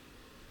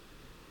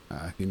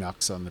 he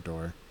knocks on the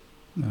door.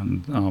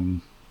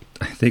 And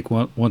I think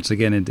once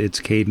again it's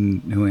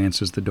Caden who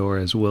answers the door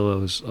as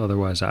Willow's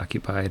otherwise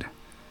occupied.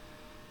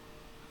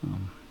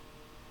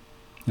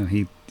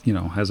 He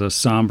has a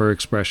somber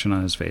expression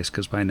on his face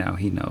because by now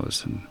he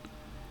knows, and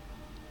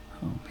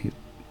he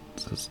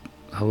says,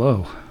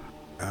 "Hello."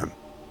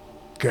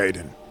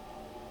 Caden.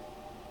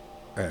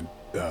 And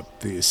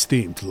the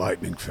esteemed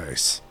Lightning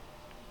Face.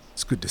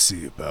 It's good to see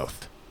you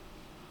both.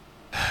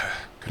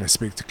 Can I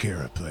speak to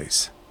Kira,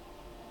 please?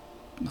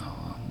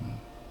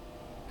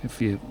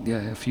 If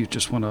you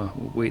just want to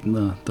wait in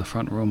the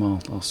front room,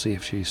 I'll see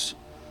if she's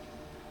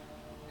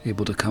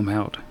able to come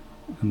out,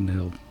 and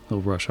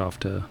he'll rush off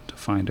to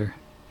find her.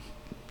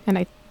 And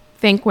I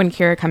think when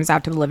Kira comes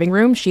out to the living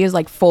room, she is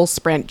like full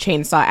sprint,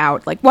 chainsaw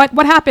out. Like,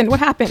 what happened? What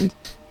happened?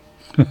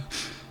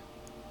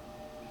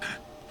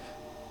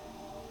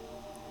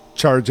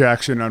 Charge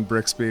action on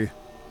Brixby.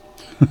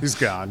 He's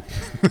gone.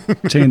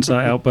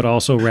 Chainsaw out, but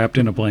also wrapped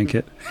in a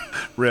blanket.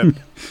 Rip.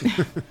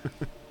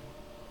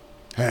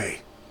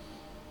 Hey.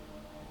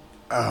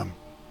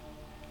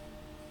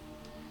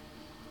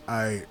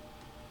 I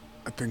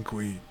think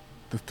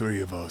the three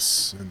of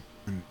us and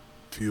a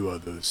few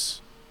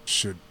others,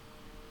 should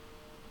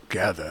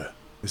gather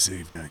this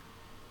evening.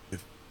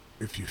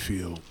 If you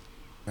feel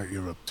that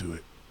you're up to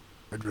it.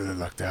 I'd really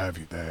like to have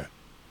you there.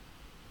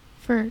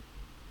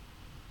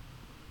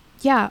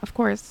 Yeah, of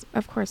course,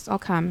 I'll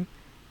come.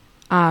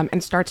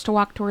 And starts to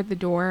walk toward the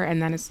door,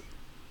 and then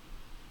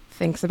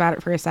thinks about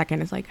it for a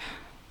second. Is like,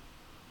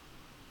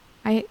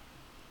 I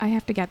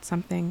have to get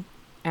something,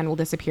 and will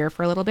disappear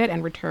for a little bit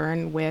and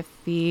return with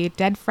the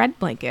dead friend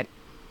blanket.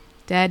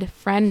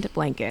 Because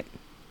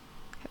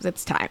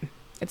it's time.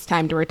 It's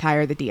time to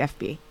retire the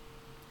DFB.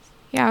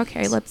 Yeah,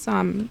 okay, let's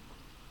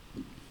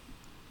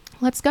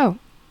go.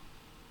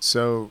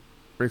 So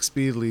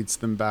Brixby leads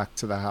them back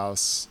to the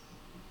house.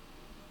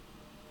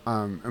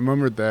 And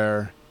when we're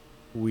there,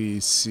 we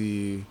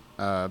see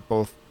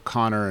both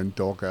Connor and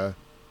Dolga,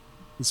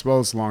 as well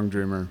as Long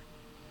Dreamer.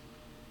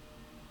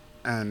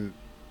 And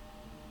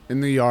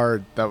in the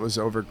yard that was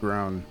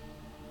overgrown,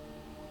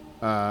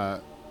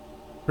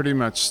 pretty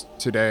much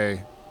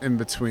today, in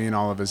between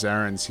all of his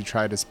errands, he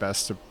tried his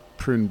best to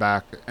prune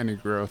back any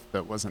growth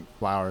that wasn't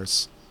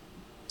flowers.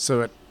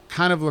 So it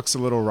kind of looks a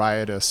little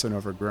riotous and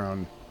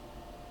overgrown,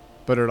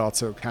 but it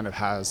also kind of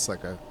has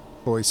like a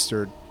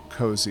cloistered,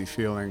 cozy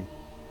feeling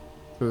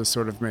to the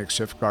sort of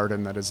makeshift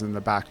garden that is in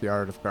the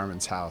backyard of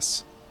Garmin's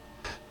house.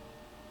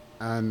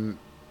 And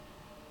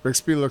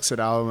Brixby looks at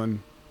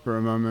Alwyn for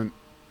a moment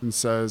and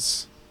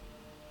says,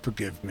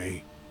 "Forgive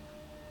me,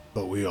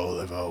 but we all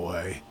live our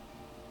way."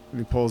 And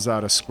he pulls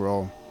out a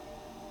scroll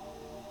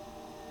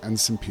and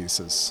some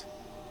pieces.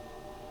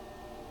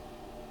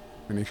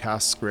 And he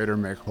casts Greater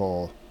Make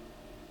Whole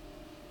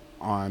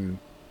on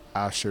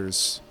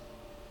Asher's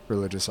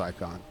religious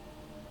icon.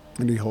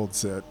 And he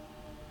holds it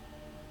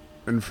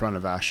in front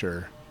of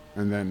Asher,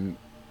 and then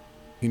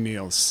he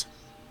kneels.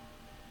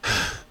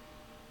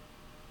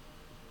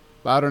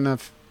 Loud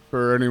enough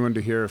for anyone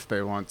to hear if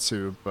they want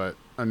to, but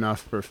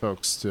enough for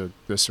folks to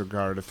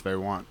disregard if they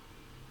want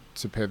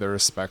to pay their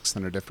respects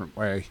in a different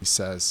way. He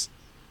says,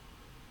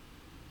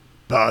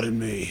 "Pardon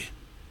me.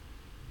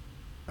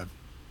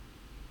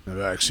 I've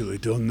actually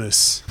done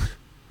this.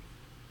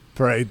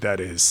 Prayed, that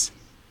is.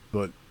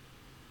 But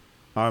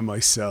I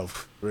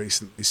myself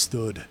recently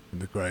stood in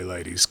the Grey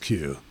Lady's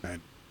queue,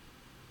 and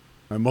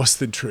I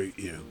must entreat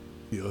you,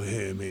 if you'll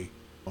hear me,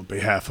 on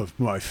behalf of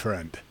my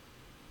friend,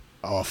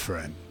 our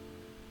friend,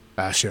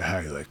 Asher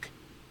Halick.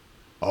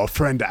 Our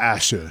friend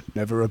Asher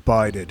never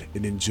abided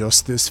in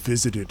injustice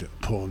visited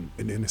upon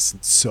an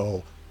innocent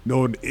soul,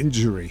 nor an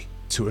injury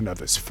to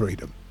another's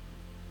freedom.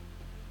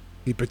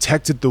 He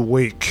protected the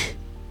weak,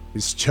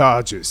 his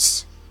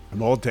charges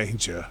from all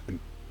danger, and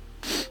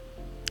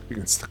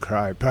begins to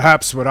cry.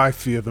 Perhaps what I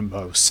fear the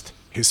most,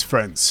 his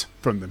friends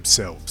from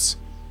themselves.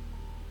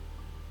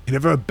 He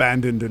never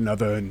abandoned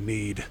another in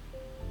need.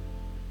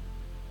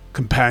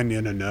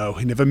 Companion or no,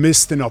 he never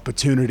missed an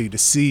opportunity to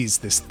seize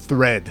this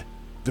thread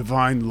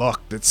divine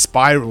luck that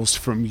spirals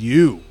from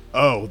you.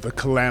 Oh, the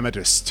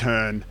calamitous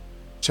turn.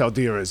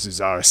 Chaldira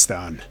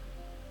Zuzaristan.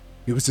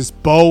 He was as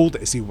bold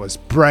as he was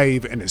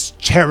brave, and as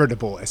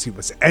charitable as he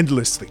was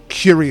endlessly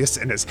curious,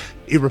 and as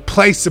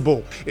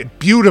irreplaceable and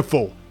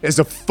beautiful as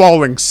a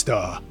falling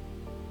star.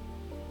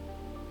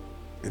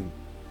 And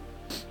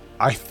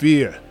I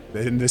fear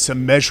that in this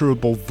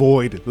immeasurable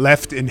void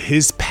left in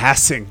his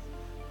passing,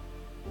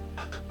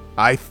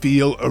 I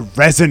feel a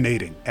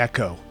resonating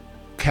echo,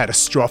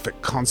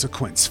 catastrophic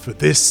consequence for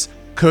this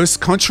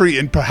cursed country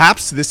and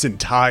perhaps this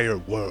entire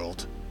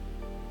world.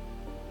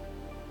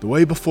 The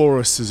way before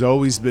us has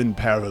always been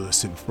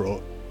perilous and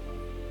fraught.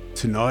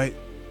 Tonight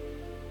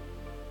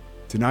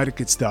it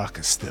gets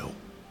darker still.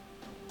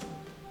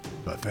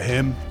 But for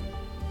him,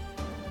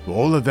 for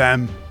all of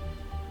them,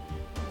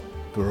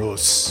 for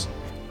us,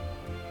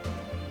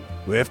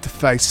 we have to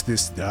face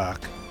this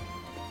dark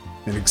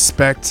and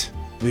expect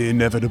the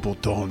inevitable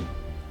dawn.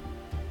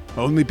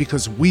 Only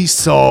because we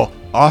saw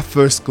our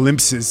first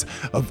glimpses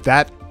of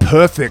that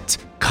perfect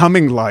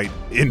coming light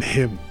in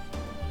him.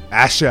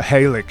 Asher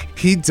Halick,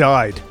 he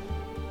died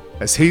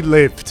as he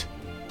lived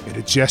in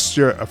a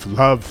gesture of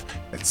love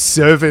and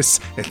service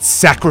and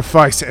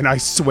sacrifice, and I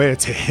swear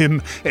to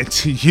him and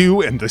to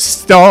you and the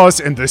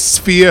stars and the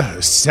sphere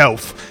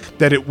herself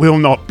that it will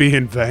not be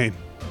in vain.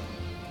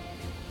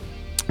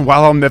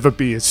 While I'll never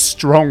be as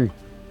strong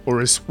or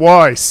as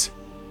wise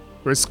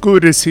or as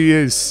good as he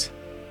is,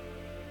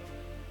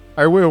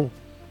 I will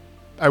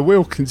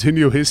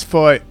continue his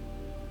fight.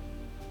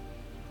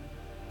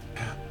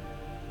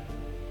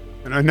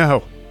 And I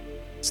know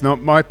it's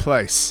not my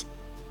place,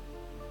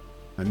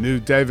 a new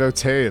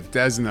devotee of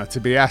Desna, to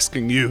be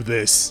asking you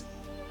this.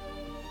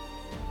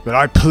 But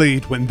I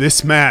plead when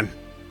this man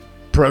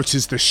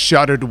approaches the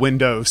shuttered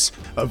windows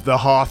of the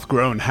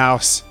hearth-grown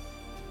house,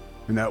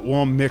 and that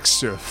warm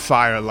mixture of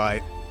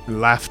firelight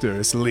and laughter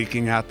is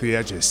leaking out the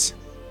edges,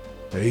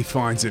 that he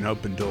finds an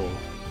open door.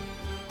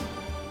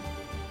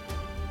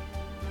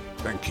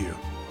 Thank you.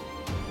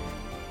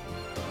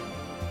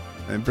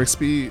 And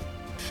Brixby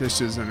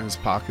fishes in his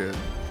pocket,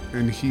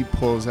 and he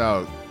pulls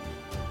out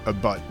a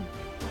button.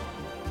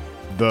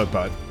 The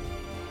button.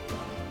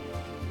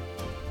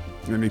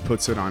 And he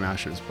puts it on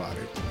Asher's body.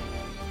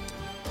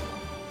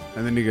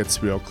 And then he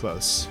gets real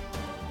close.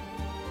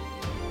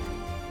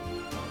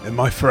 And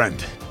my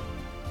friend,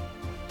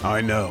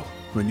 I know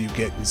when you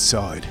get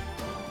inside,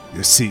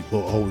 your seat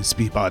will always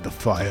be by the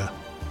fire.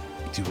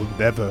 But you will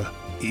never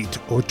eat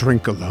or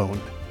drink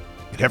alone.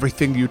 And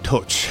everything you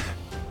touch,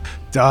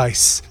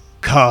 dice,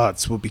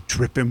 cards, will be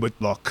dripping with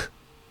luck.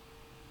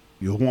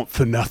 You'll want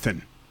for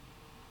nothing.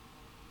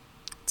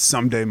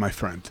 Someday, my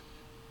friend,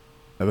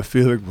 I have a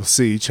feeling we'll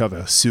see each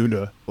other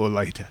sooner or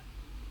later.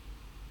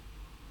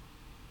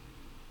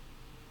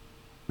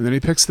 And then he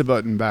picks the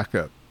button back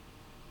up.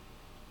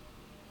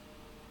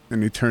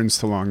 And he turns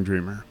to Long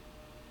Dreamer.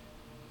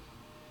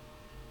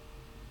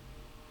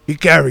 He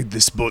carried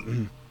this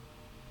button.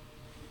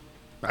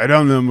 I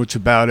don't know much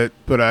about it,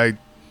 but I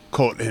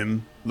caught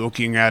him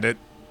looking at it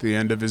at the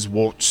end of his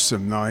watch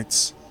some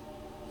nights,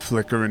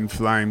 flickering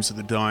flames of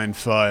the dying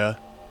fire.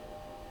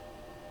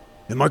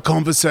 In my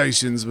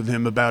conversations with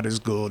him about his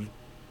good,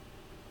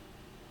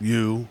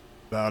 you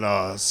about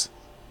ours,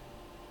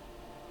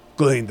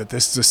 gleaned that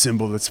this is a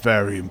symbol that's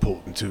very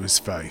important to his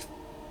faith.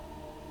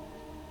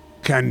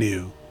 Can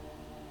you,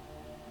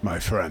 my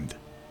friend,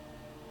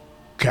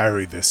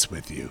 carry this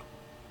with you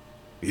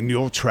in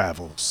your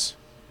travels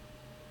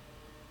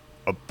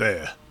up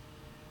there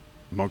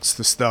amongst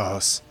the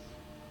stars?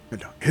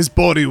 And his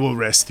body will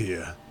rest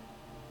here,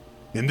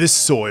 in this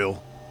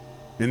soil,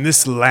 in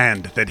this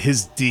land that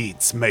his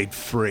deeds made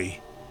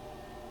free.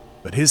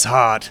 But his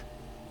heart,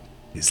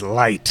 his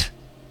light,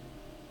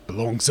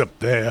 belongs up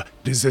there.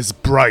 It is as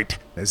bright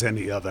as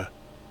any other.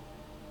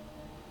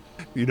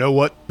 You know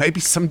what? Maybe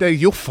someday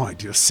you'll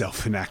find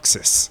yourself in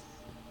Axis.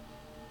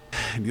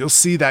 And you'll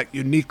see that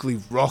uniquely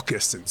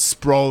raucous and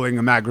sprawling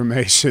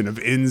amalgamation of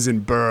inns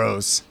and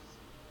boroughs.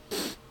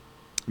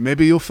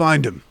 Maybe you'll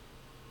find him.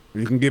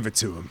 You can give it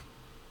to him.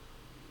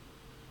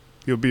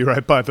 He'll be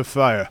right by the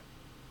fire.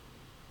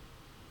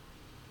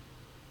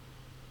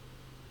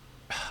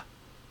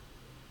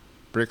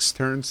 Brix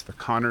turns to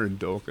Connor and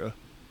Dolga.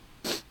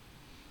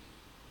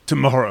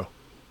 Tomorrow,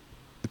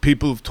 the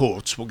people of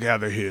Torch will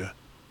gather here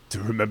to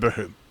remember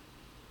him,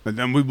 and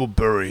then we will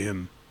bury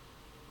him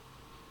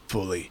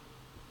fully.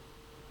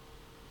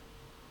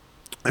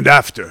 And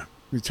after,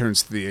 he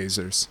turns to the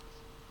Azers,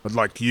 I'd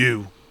like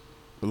you,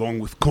 along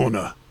with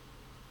Connor,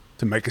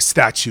 to make a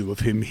statue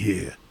of him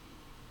here.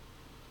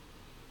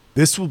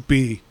 This will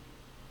be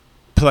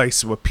a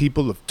place where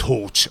people of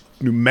Torch,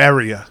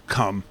 Numeria,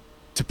 come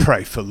to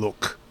pray for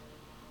luck.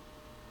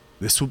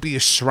 This will be a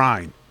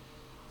shrine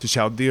to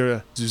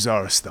Chaldira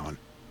Zuzaristan.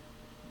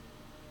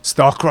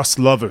 Star-crossed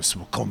lovers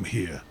will come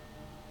here,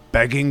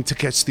 begging to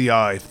catch the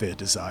eye if they're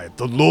desired.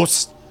 The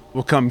lost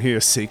will come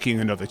here seeking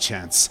another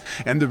chance,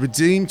 and the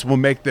redeemed will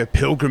make their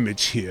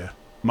pilgrimage here,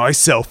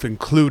 myself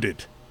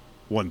included,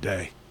 one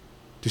day,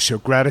 to show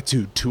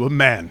gratitude to a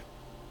man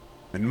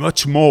and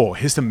much more,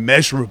 his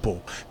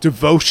immeasurable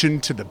devotion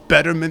to the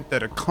betterment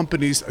that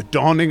accompanies a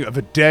dawning of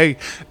a day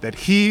that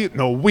he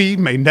nor we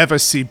may never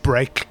see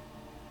break.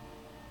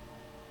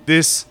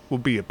 This will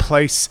be a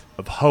place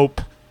of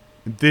hope,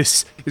 and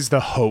this is the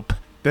hope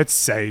that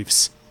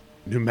saves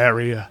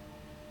Numeria.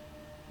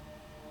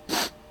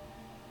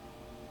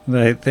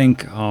 I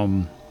think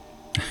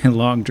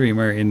Long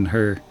Dreamer, in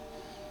her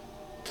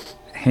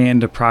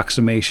hand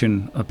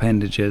approximation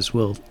appendages,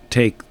 will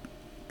take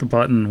the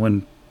button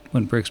when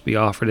Brixby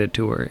offered it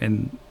to her,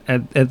 and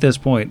at this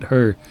point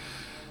her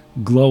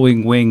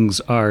glowing wings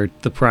are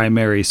the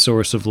primary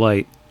source of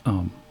light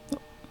on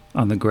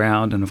the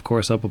ground, and of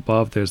course up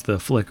above there's the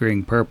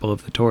flickering purple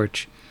of the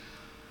torch.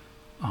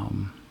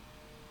 And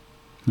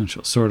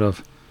she'll sort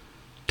of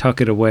tuck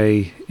it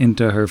away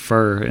into her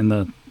fur in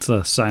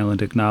the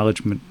silent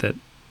acknowledgement that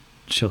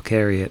she'll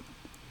carry it.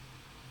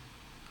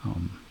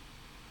 And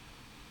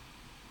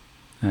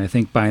I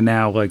think by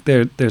now, like,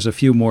 there's a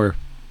few more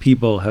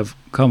people have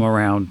come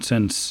around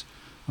since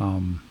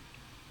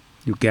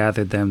you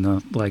gathered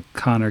them. Like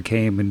Connor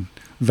came and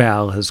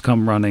Val has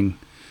come running,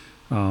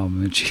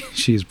 and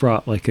she's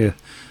brought like a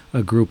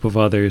group of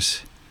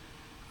others.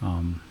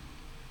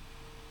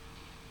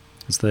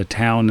 As the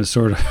town is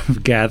sort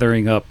of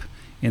gathering up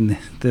in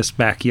this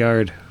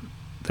backyard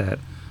that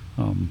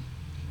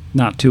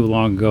not too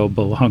long ago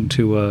belonged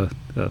to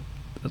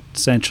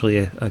essentially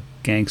a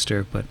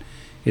gangster, but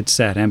it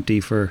sat empty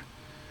for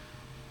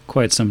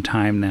quite some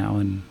time now,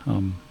 and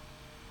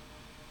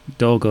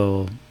Dolga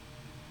will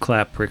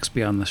clap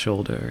Brixby on the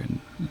shoulder and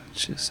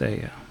she'll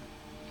say,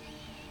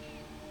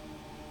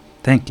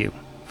 thank you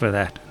for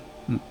that.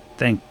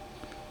 Thank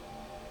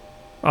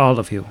all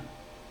of you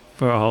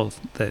for all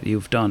that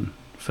you've done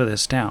for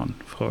this town,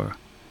 for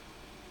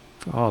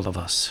all of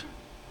us.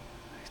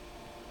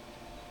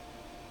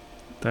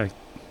 I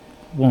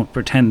won't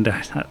pretend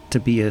to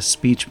be a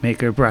speech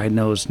maker. Bride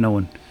knows no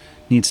one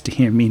needs to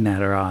hear me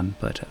natter on,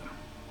 but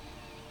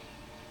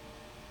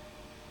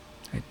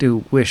I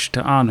do wish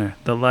to honor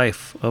the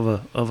life of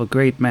a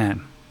great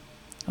man,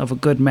 of a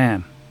good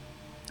man,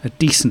 a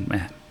decent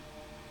man.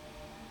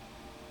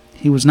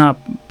 He was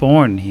not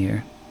born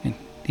here, and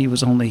he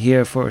was only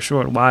here for a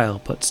short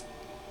while, but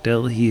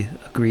still he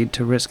agreed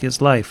to risk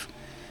his life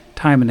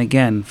time and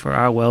again for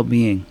our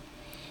well-being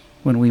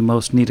when we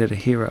most needed a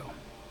hero.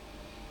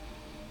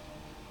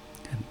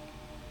 And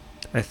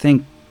I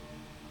think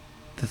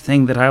the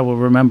thing that I will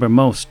remember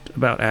most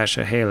about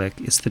Asher Halick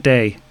is the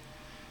day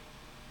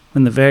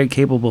when the very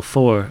capable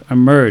four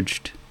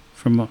emerged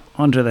from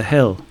under the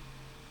hill,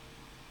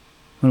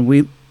 when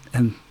we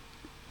and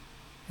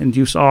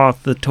you saw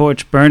the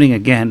torch burning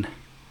again.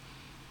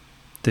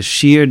 The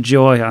sheer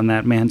joy on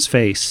that man's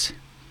face.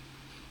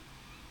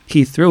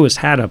 He threw his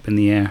hat up in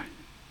the air.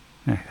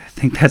 I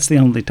think that's the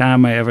only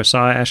time I ever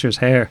saw Asher's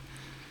hair.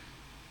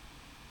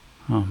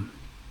 I'm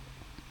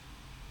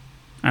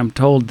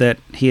told that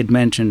he had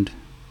mentioned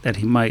that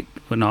he might,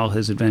 when all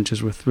his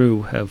adventures were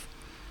through, have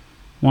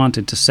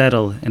wanted to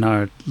settle in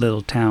our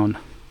little town.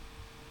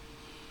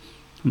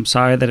 I'm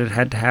sorry that it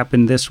had to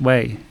happen this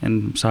way,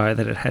 and I'm sorry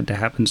that it had to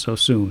happen so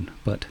soon,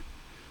 but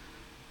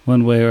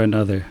one way or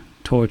another,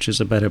 Torch is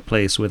a better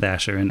place with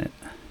Asher in it.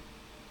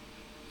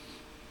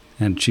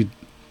 And she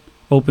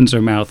opens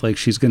her mouth like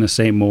she's going to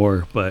say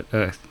more, but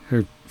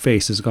her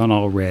face has gone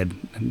all red,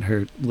 and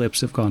her lips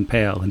have gone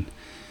pale, and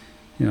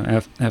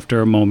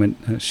after a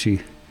moment,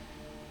 she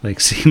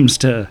seems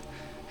to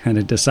kind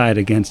of decide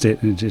against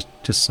it, and just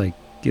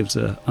gives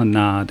a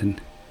nod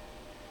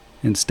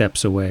and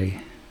steps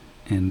away.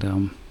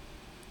 And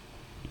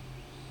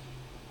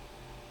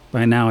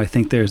by now I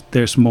think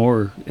there's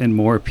more and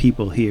more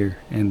people here,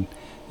 and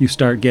you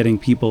start getting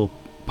people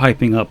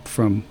piping up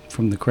from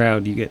the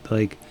crowd. You get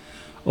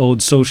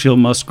old Social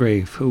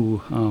Musgrave,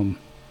 who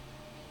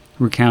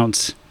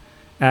recounts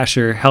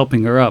Asher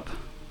helping her up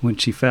when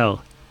she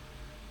fell.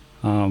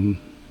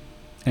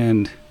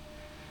 And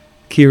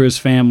Kira's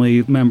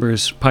family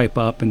members pipe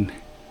up and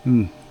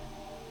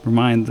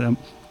remind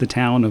the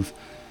town of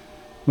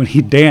when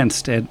he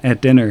danced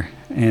at dinner,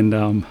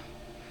 and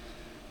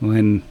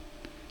when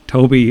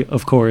Toby,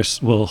 of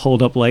course, will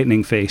hold up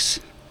Lightning Face.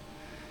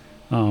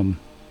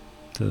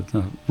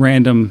 The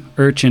random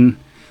urchin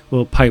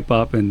will pipe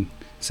up and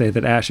say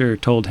that Asher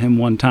told him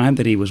one time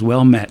that he was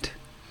well met.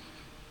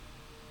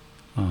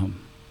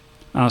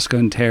 Oscar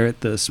and Tarrant,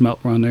 the smelt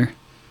runner,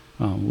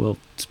 will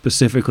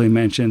specifically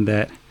mention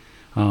that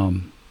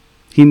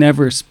he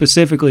never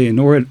specifically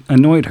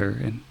annoyed her,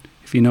 and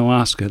if you know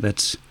Oscar,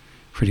 that's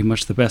pretty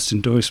much the best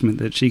endorsement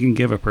that she can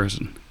give a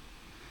person.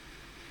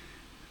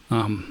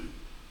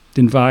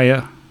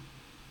 Dinvaya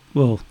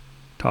will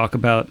talk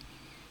about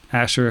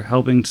Asher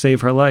helping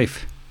save her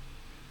life.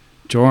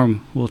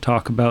 Jorm will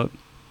talk about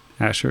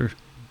Asher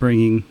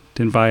bringing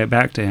Dinvaya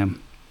back to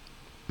him.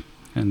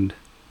 And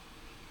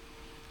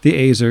the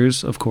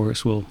Azers, of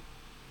course, will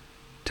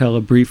tell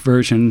a brief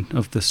version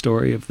of the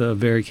story of the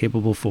very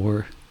capable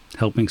four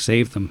helping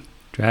save them,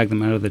 drag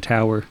them out of the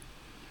tower,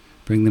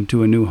 bring them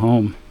to a new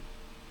home.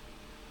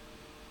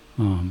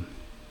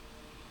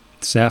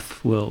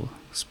 Seth will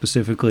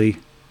specifically,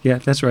 yeah,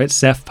 that's right,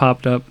 Seth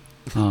popped up.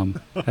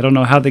 I don't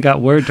know how they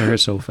got word to her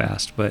so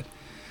fast, but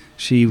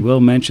she will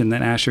mention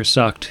that Asher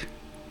sucked.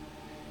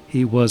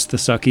 He was the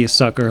suckiest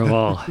sucker of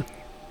all.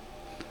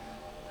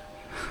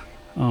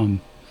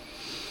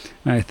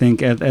 I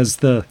think as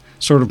the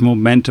sort of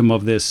momentum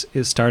of this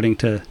is starting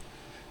to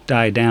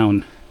die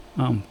down,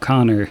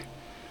 Connor,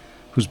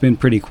 who's been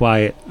pretty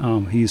quiet,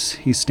 he's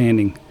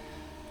standing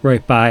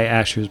right by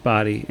Asher's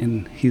body,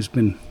 and he's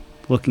been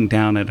looking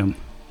down at him.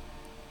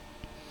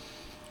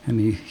 And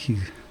he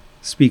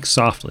speaks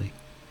softly.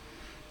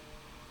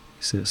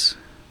 He says,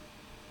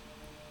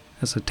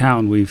 "As a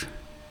town, we've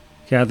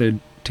gathered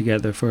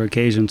together for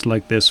occasions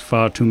like this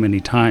far too many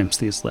times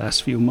these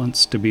last few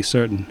months, to be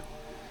certain.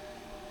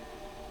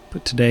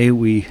 But today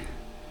we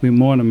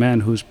mourn a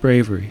man whose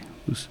bravery,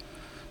 whose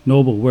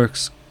noble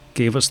works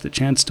gave us the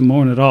chance to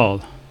mourn at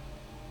all.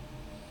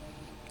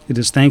 It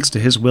is thanks to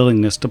his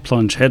willingness to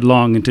plunge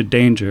headlong into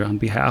danger on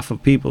behalf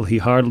of people he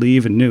hardly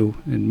even knew,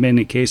 in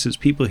many cases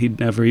people he'd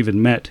never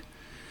even met,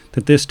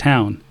 that this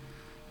town,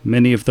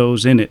 many of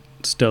those in it,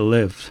 still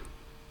live.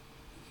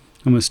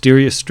 A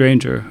mysterious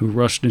stranger who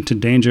rushed into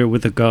danger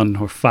with a gun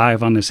or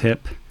 5 on his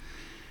hip,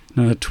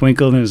 and a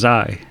twinkle in his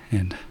eye,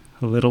 and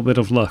a little bit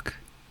of luck.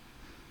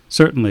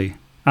 Certainly,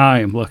 I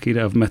am lucky to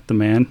have met the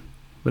man.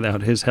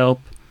 Without his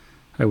help,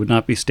 I would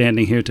not be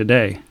standing here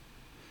today.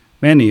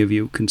 Many of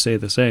you can say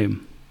the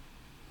same.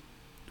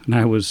 And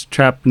I was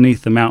trapped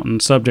beneath the mountain,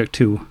 subject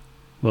to,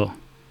 well,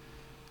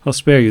 I'll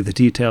spare you the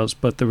details,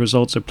 but the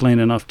results are plain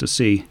enough to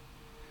see.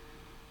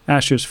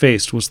 Asher's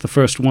face was the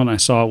first one I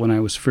saw when I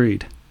was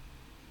freed.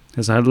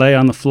 As I lay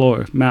on the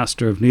floor,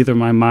 master of neither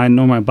my mind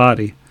nor my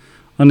body,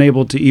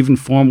 unable to even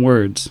form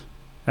words,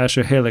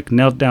 Asher Halick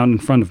knelt down in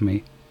front of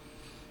me,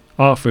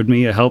 offered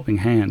me a helping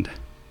hand.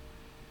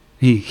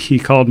 He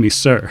called me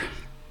sir.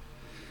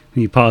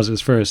 He pauses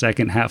for a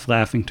second, half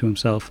laughing to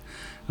himself,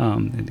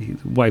 and he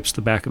wipes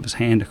the back of his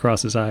hand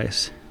across his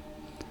eyes.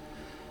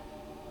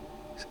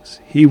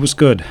 He was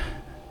good.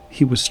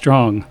 He was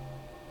strong.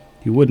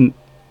 He wouldn't,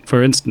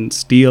 for instance,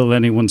 steal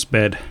anyone's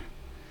bed.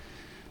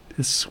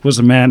 This was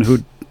a man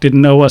who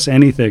didn't owe us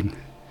anything,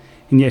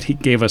 and yet he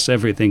gave us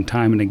everything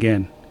time and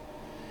again.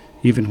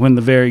 Even when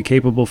the very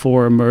capable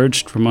 4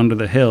 emerged from under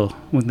the hill,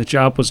 when the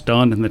job was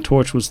done and the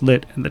torch was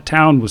lit and the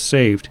town was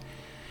saved,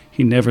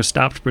 he never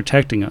stopped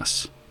protecting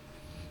us.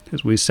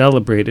 As we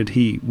celebrated,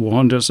 he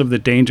warned us of the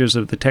dangers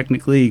of the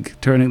Technic League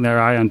turning their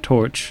eye on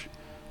Torch,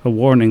 a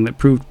warning that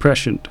proved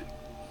prescient.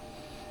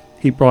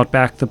 He brought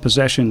back the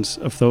possessions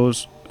of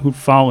those who'd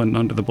fallen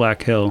under the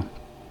Black Hill,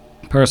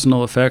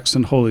 personal effects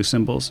and holy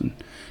symbols, and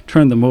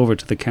turned them over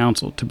to the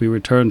council to be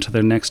returned to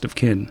their next of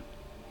kin.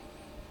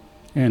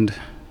 And,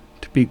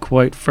 to be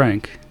quite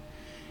frank,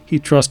 he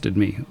trusted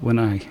me when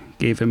I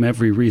gave him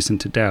every reason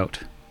to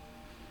doubt.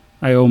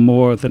 I owe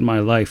more than my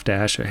life to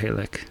Asher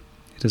Halick.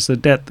 It is a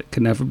debt that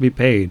can never be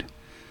paid,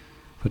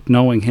 but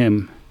knowing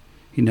him,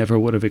 he never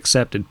would have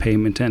accepted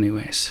payment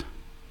anyways.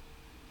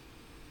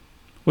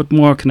 What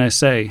more can I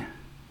say?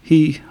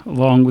 He,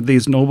 along with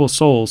these noble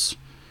souls,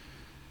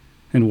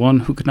 and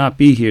one who could not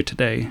be here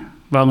today,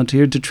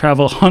 volunteered to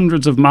travel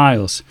hundreds of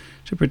miles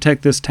to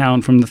protect this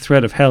town from the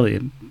threat of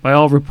Hellion, by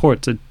all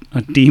reports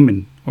a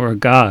demon or a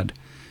god,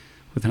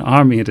 with an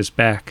army at his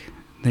back.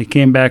 They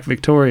came back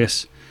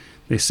victorious.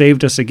 They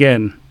saved us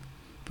again.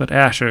 But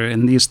Asher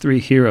and these 3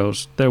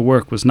 heroes, their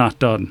work was not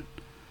done.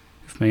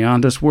 If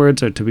Meanda's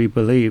words are to be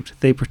believed,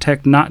 they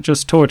protect not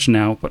just Torch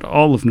now, but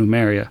all of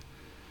Numeria,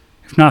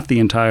 if not the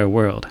entire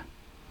world.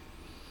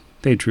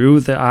 They drew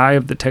the eye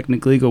of the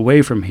Technic League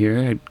away from here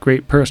at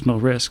great personal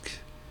risk,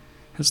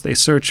 as they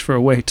searched for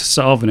a way to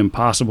solve an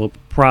impossible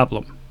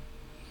problem.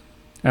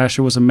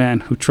 Asher was a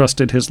man who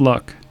trusted his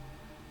luck,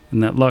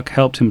 and that luck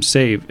helped him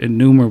save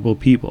innumerable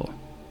people.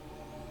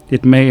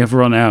 It may have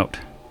run out.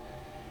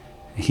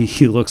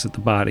 He looks at the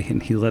body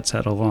and he lets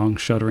out a long,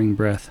 shuddering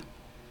breath.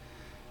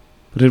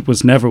 But it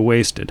was never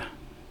wasted.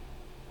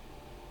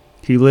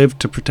 He lived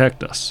to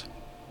protect us.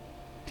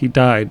 He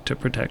died to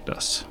protect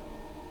us.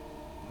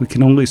 We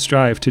can only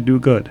strive to do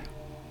good,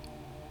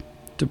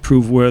 to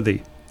prove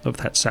worthy of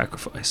that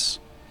sacrifice.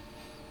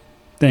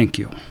 Thank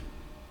you.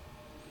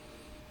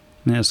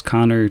 And as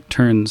Connor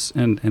turns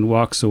and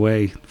walks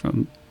away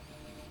from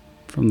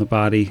the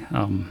body,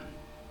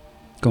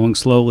 going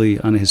slowly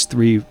on his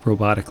 3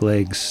 robotic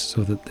legs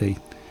so that they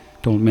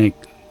don't make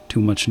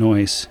too much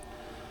noise,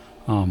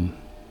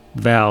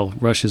 Val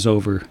rushes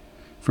over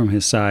from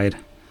his side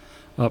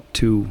up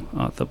to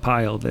the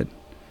pile that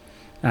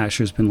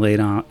Asher's been laid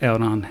out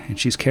on, and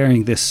she's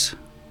carrying this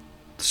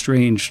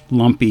strange,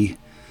 lumpy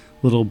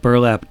little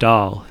burlap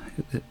doll.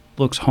 It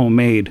looks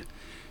homemade,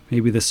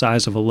 maybe the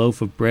size of a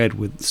loaf of bread,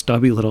 with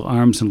stubby little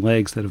arms and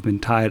legs that have been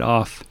tied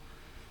off.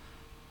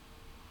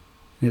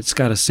 It's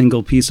got a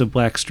single piece of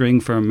black string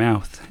for a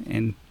mouth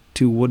and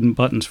 2 wooden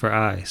buttons for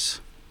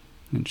eyes.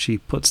 And she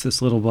puts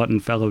this little button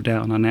fellow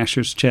down on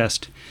Asher's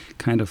chest,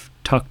 kind of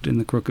tucked in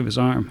the crook of his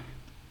arm.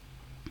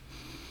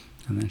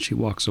 And then she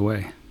walks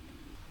away.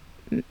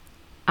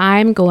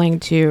 I'm going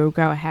to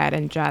go ahead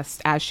and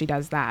just, as she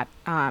does that,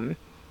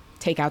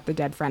 take out the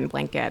dead friend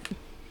blanket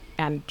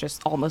and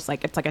just almost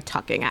like it's like a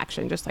tucking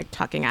action, just like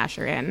tucking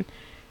Asher in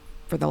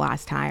for the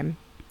last time.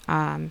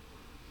 And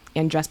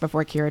just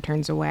before Kira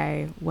turns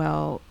away,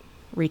 will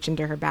reach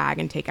into her bag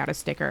and take out a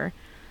sticker.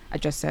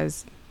 It just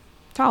says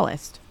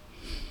tallest.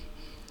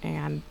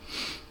 And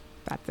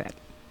that's it.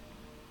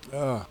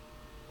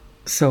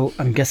 So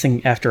I'm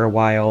guessing after a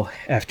while,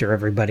 after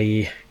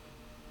everybody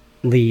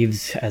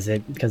leaves,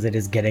 because it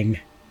is getting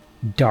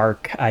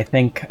dark, I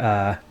think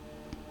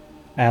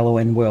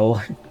Alwyn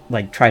will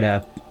like try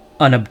to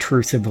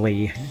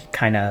unobtrusively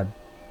kind of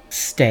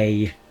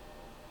stay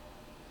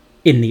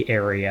in the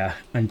area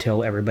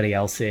until everybody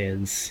else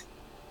is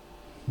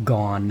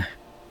gone,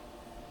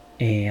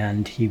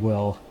 and he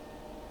will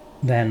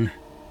then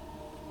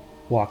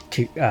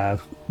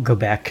go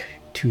back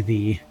to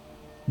the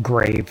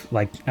grave.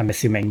 Like, I'm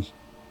assuming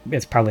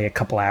it's probably a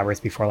couple hours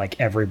before like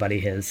everybody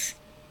has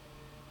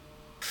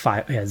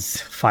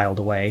filed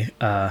away.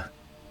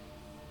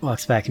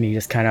 Walks back and he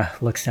just kind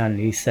of looks down and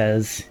he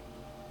says,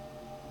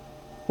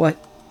 "What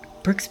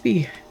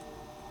Brooksby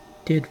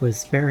did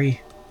was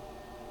very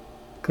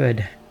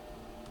good.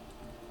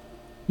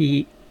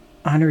 He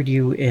honored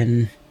you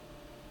in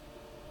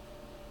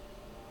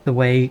the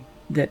way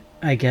that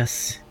I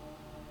guess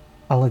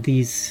all of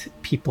these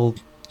people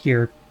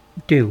here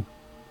do.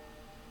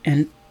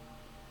 And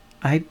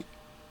I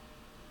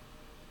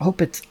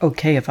hope it's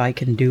okay if I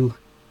can do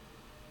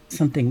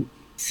something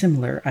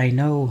similar. I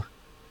know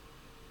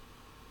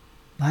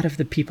a lot of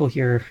the people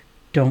here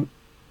don't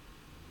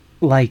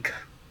like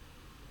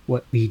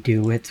what we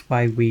do. It's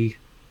why we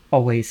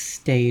always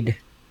stayed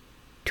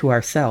to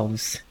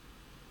ourselves.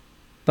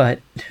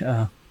 But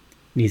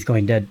he's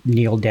going to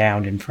kneel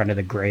down in front of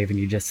the grave and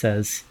he just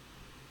says,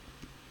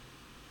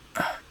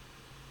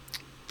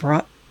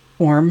 brought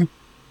form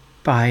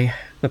by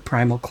the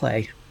primal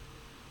clay,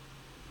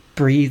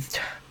 breathed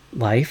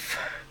life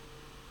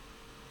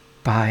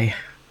by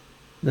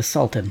the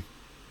Sultan,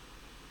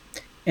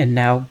 and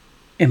now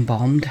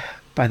embalmed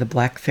by the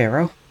Black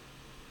Pharaoh,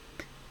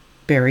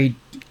 buried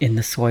in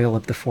the soil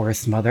of the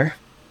Forest Mother,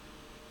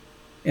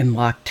 and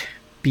locked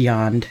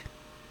beyond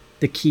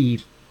the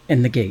key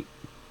and the gate.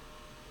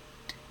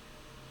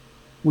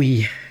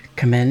 We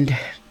commend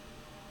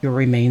your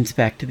remains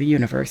back to the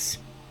universe."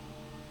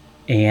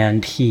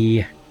 And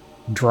he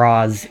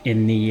draws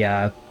in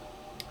the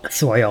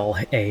soil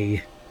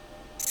a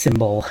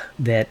symbol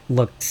that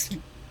looks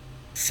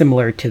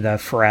similar to the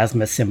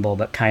Pharasma symbol,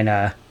 but kind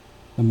of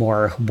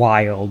more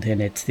wild,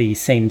 and it's the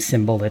same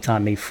symbol that's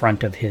on the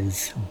front of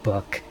his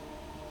book.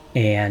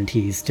 And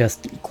he's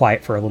just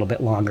quiet for a little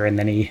bit longer, and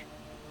then he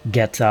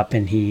gets up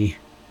and he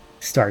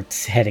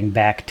starts heading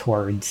back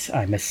towards,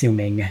 I'm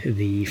assuming,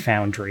 the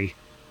foundry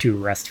to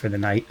rest for the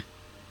night.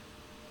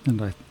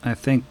 And I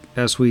think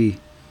as we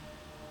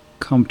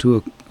come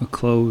to a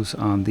close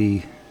on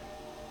the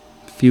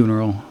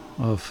funeral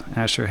of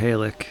Asher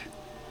Halick,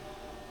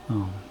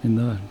 in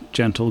the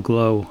gentle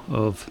glow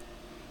of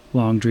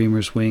Long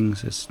Dreamer's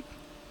wings, as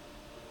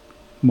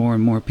more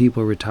and more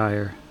people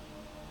retire,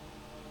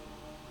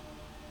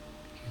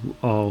 you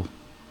all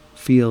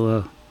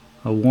feel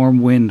a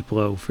warm wind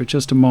blow for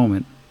just a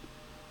moment,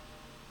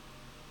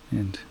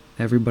 and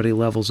everybody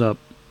levels up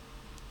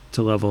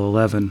to level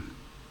 11.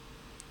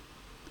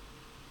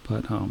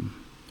 But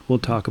we'll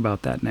talk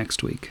about that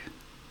next week,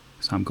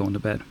 so I'm going to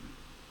bed.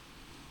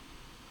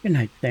 Good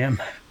night,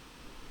 Sam.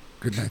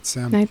 Good night,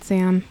 Sam. Night,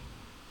 Sam.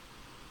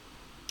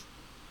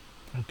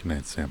 Good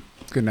night, Sam.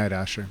 Good night,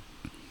 Asher.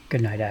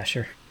 Good night,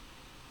 Asher.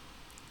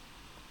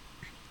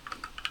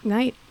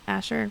 Night,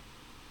 Asher.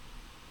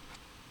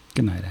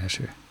 Good night,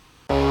 Asher.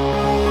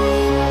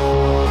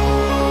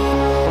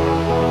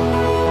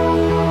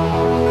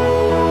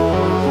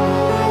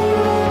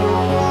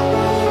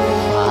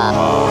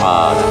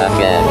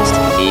 Against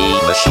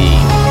the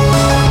machine.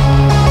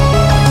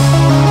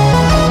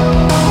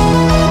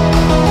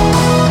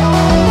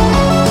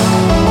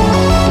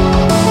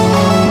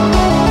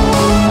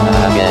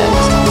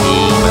 Against the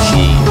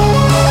machine.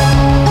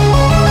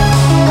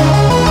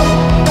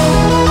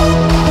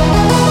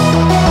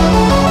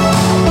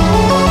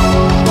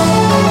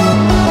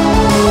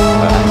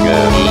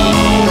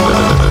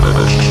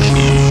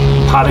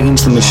 Pot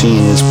Against the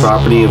Machine is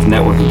property of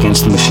Network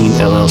Against the Machine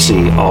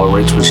LLC, all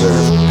rights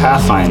reserved.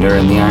 Pathfinder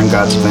and the Iron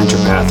Gods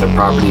Adventure Path are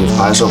property of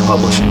Paizo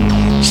Publishing.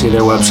 See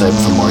their website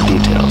for more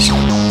details.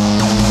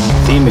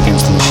 Theme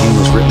Against the Machine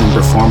was written and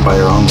performed by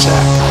our own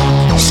Zach.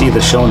 See the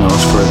show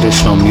notes for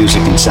additional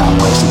music and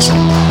sound licensing.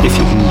 If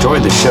you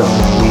enjoyed the show,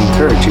 we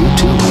encourage you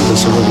to leave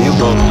us a review.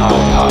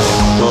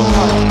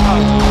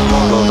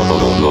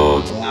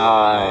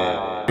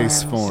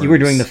 Face forms. You were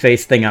doing the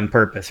face thing on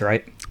purpose,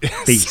 right?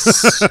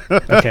 Peace.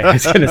 Okay, I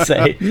was going to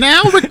say.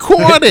 Now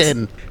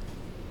recording!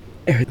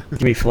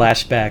 Give me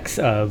flashbacks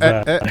of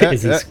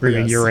Izzy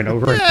screaming yes. urine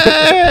over it.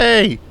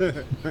 Hey!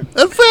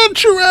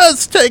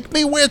 Adventurers, take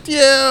me with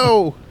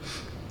you!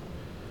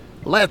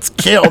 Let's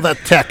kill the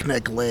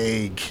Technic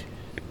League.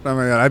 Oh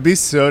my god, I'd be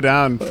so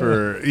down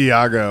for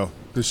Iago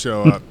to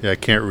show up. Yeah, I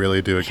can't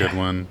really do a good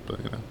one, but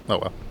oh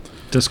well.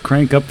 Just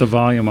crank up the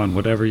volume on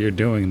whatever you're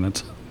doing.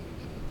 That's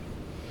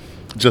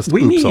Just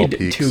We oops all need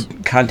peaks. to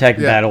contact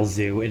Yeah. Battle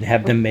Zoo and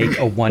have them make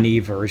a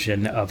 1E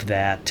version of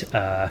that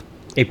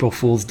April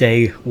Fool's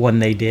Day one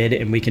they did,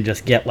 and we can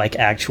just get like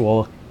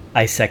actual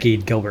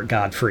Iseki Gilbert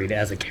Gottfried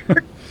as a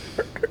character.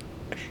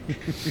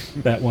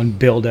 That one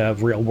build a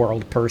real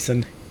world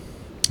person.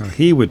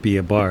 he would be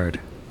a bard.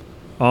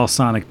 All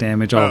sonic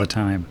damage all Oh. the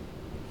time.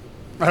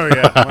 Oh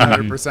yeah,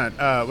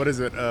 100%. What is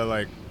it?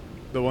 Like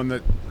the one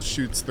that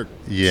shoots the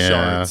Yeah.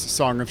 shards,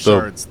 Song of The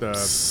Shards. The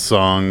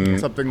song,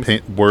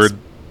 something- word,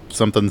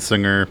 something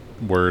singer,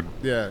 word,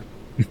 yeah,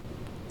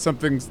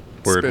 something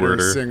Word spitter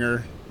worder.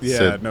 singer. Yeah,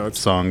 Sid, no, it's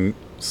song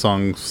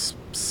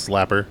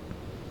slapper.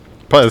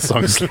 Probably the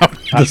song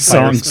slapper. The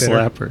song spitter.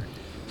 slapper.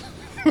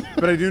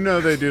 But I do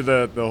know they do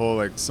the whole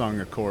like song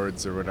of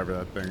chords or whatever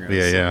that thing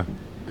is. Yeah.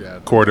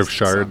 Chord of that's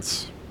the Shards.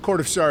 song. Chord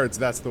of Shards.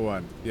 That's the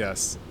one.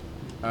 Yes.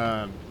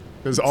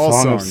 There's all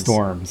Song songs. of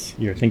Storms.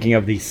 You're thinking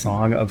of the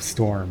Song of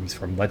Storms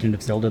from Legend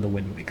of Zelda: The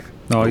Wind Waker.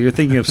 No, you're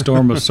thinking of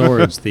Storm of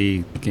Swords,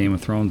 the Game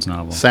of Thrones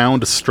novel.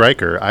 Sound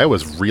Striker. I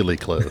was really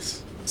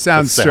close.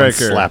 Sound Sound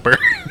Striker. Slapper.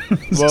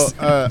 Well,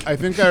 I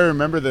think I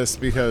remember this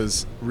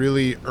because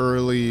really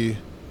early.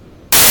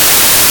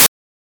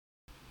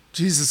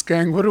 Jesus,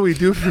 gang, what do we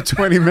do for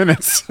 20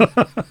 minutes?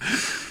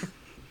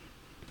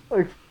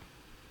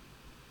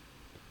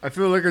 I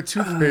feel like a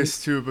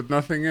toothpaste tube with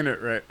nothing in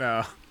it right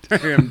now. I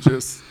am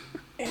just.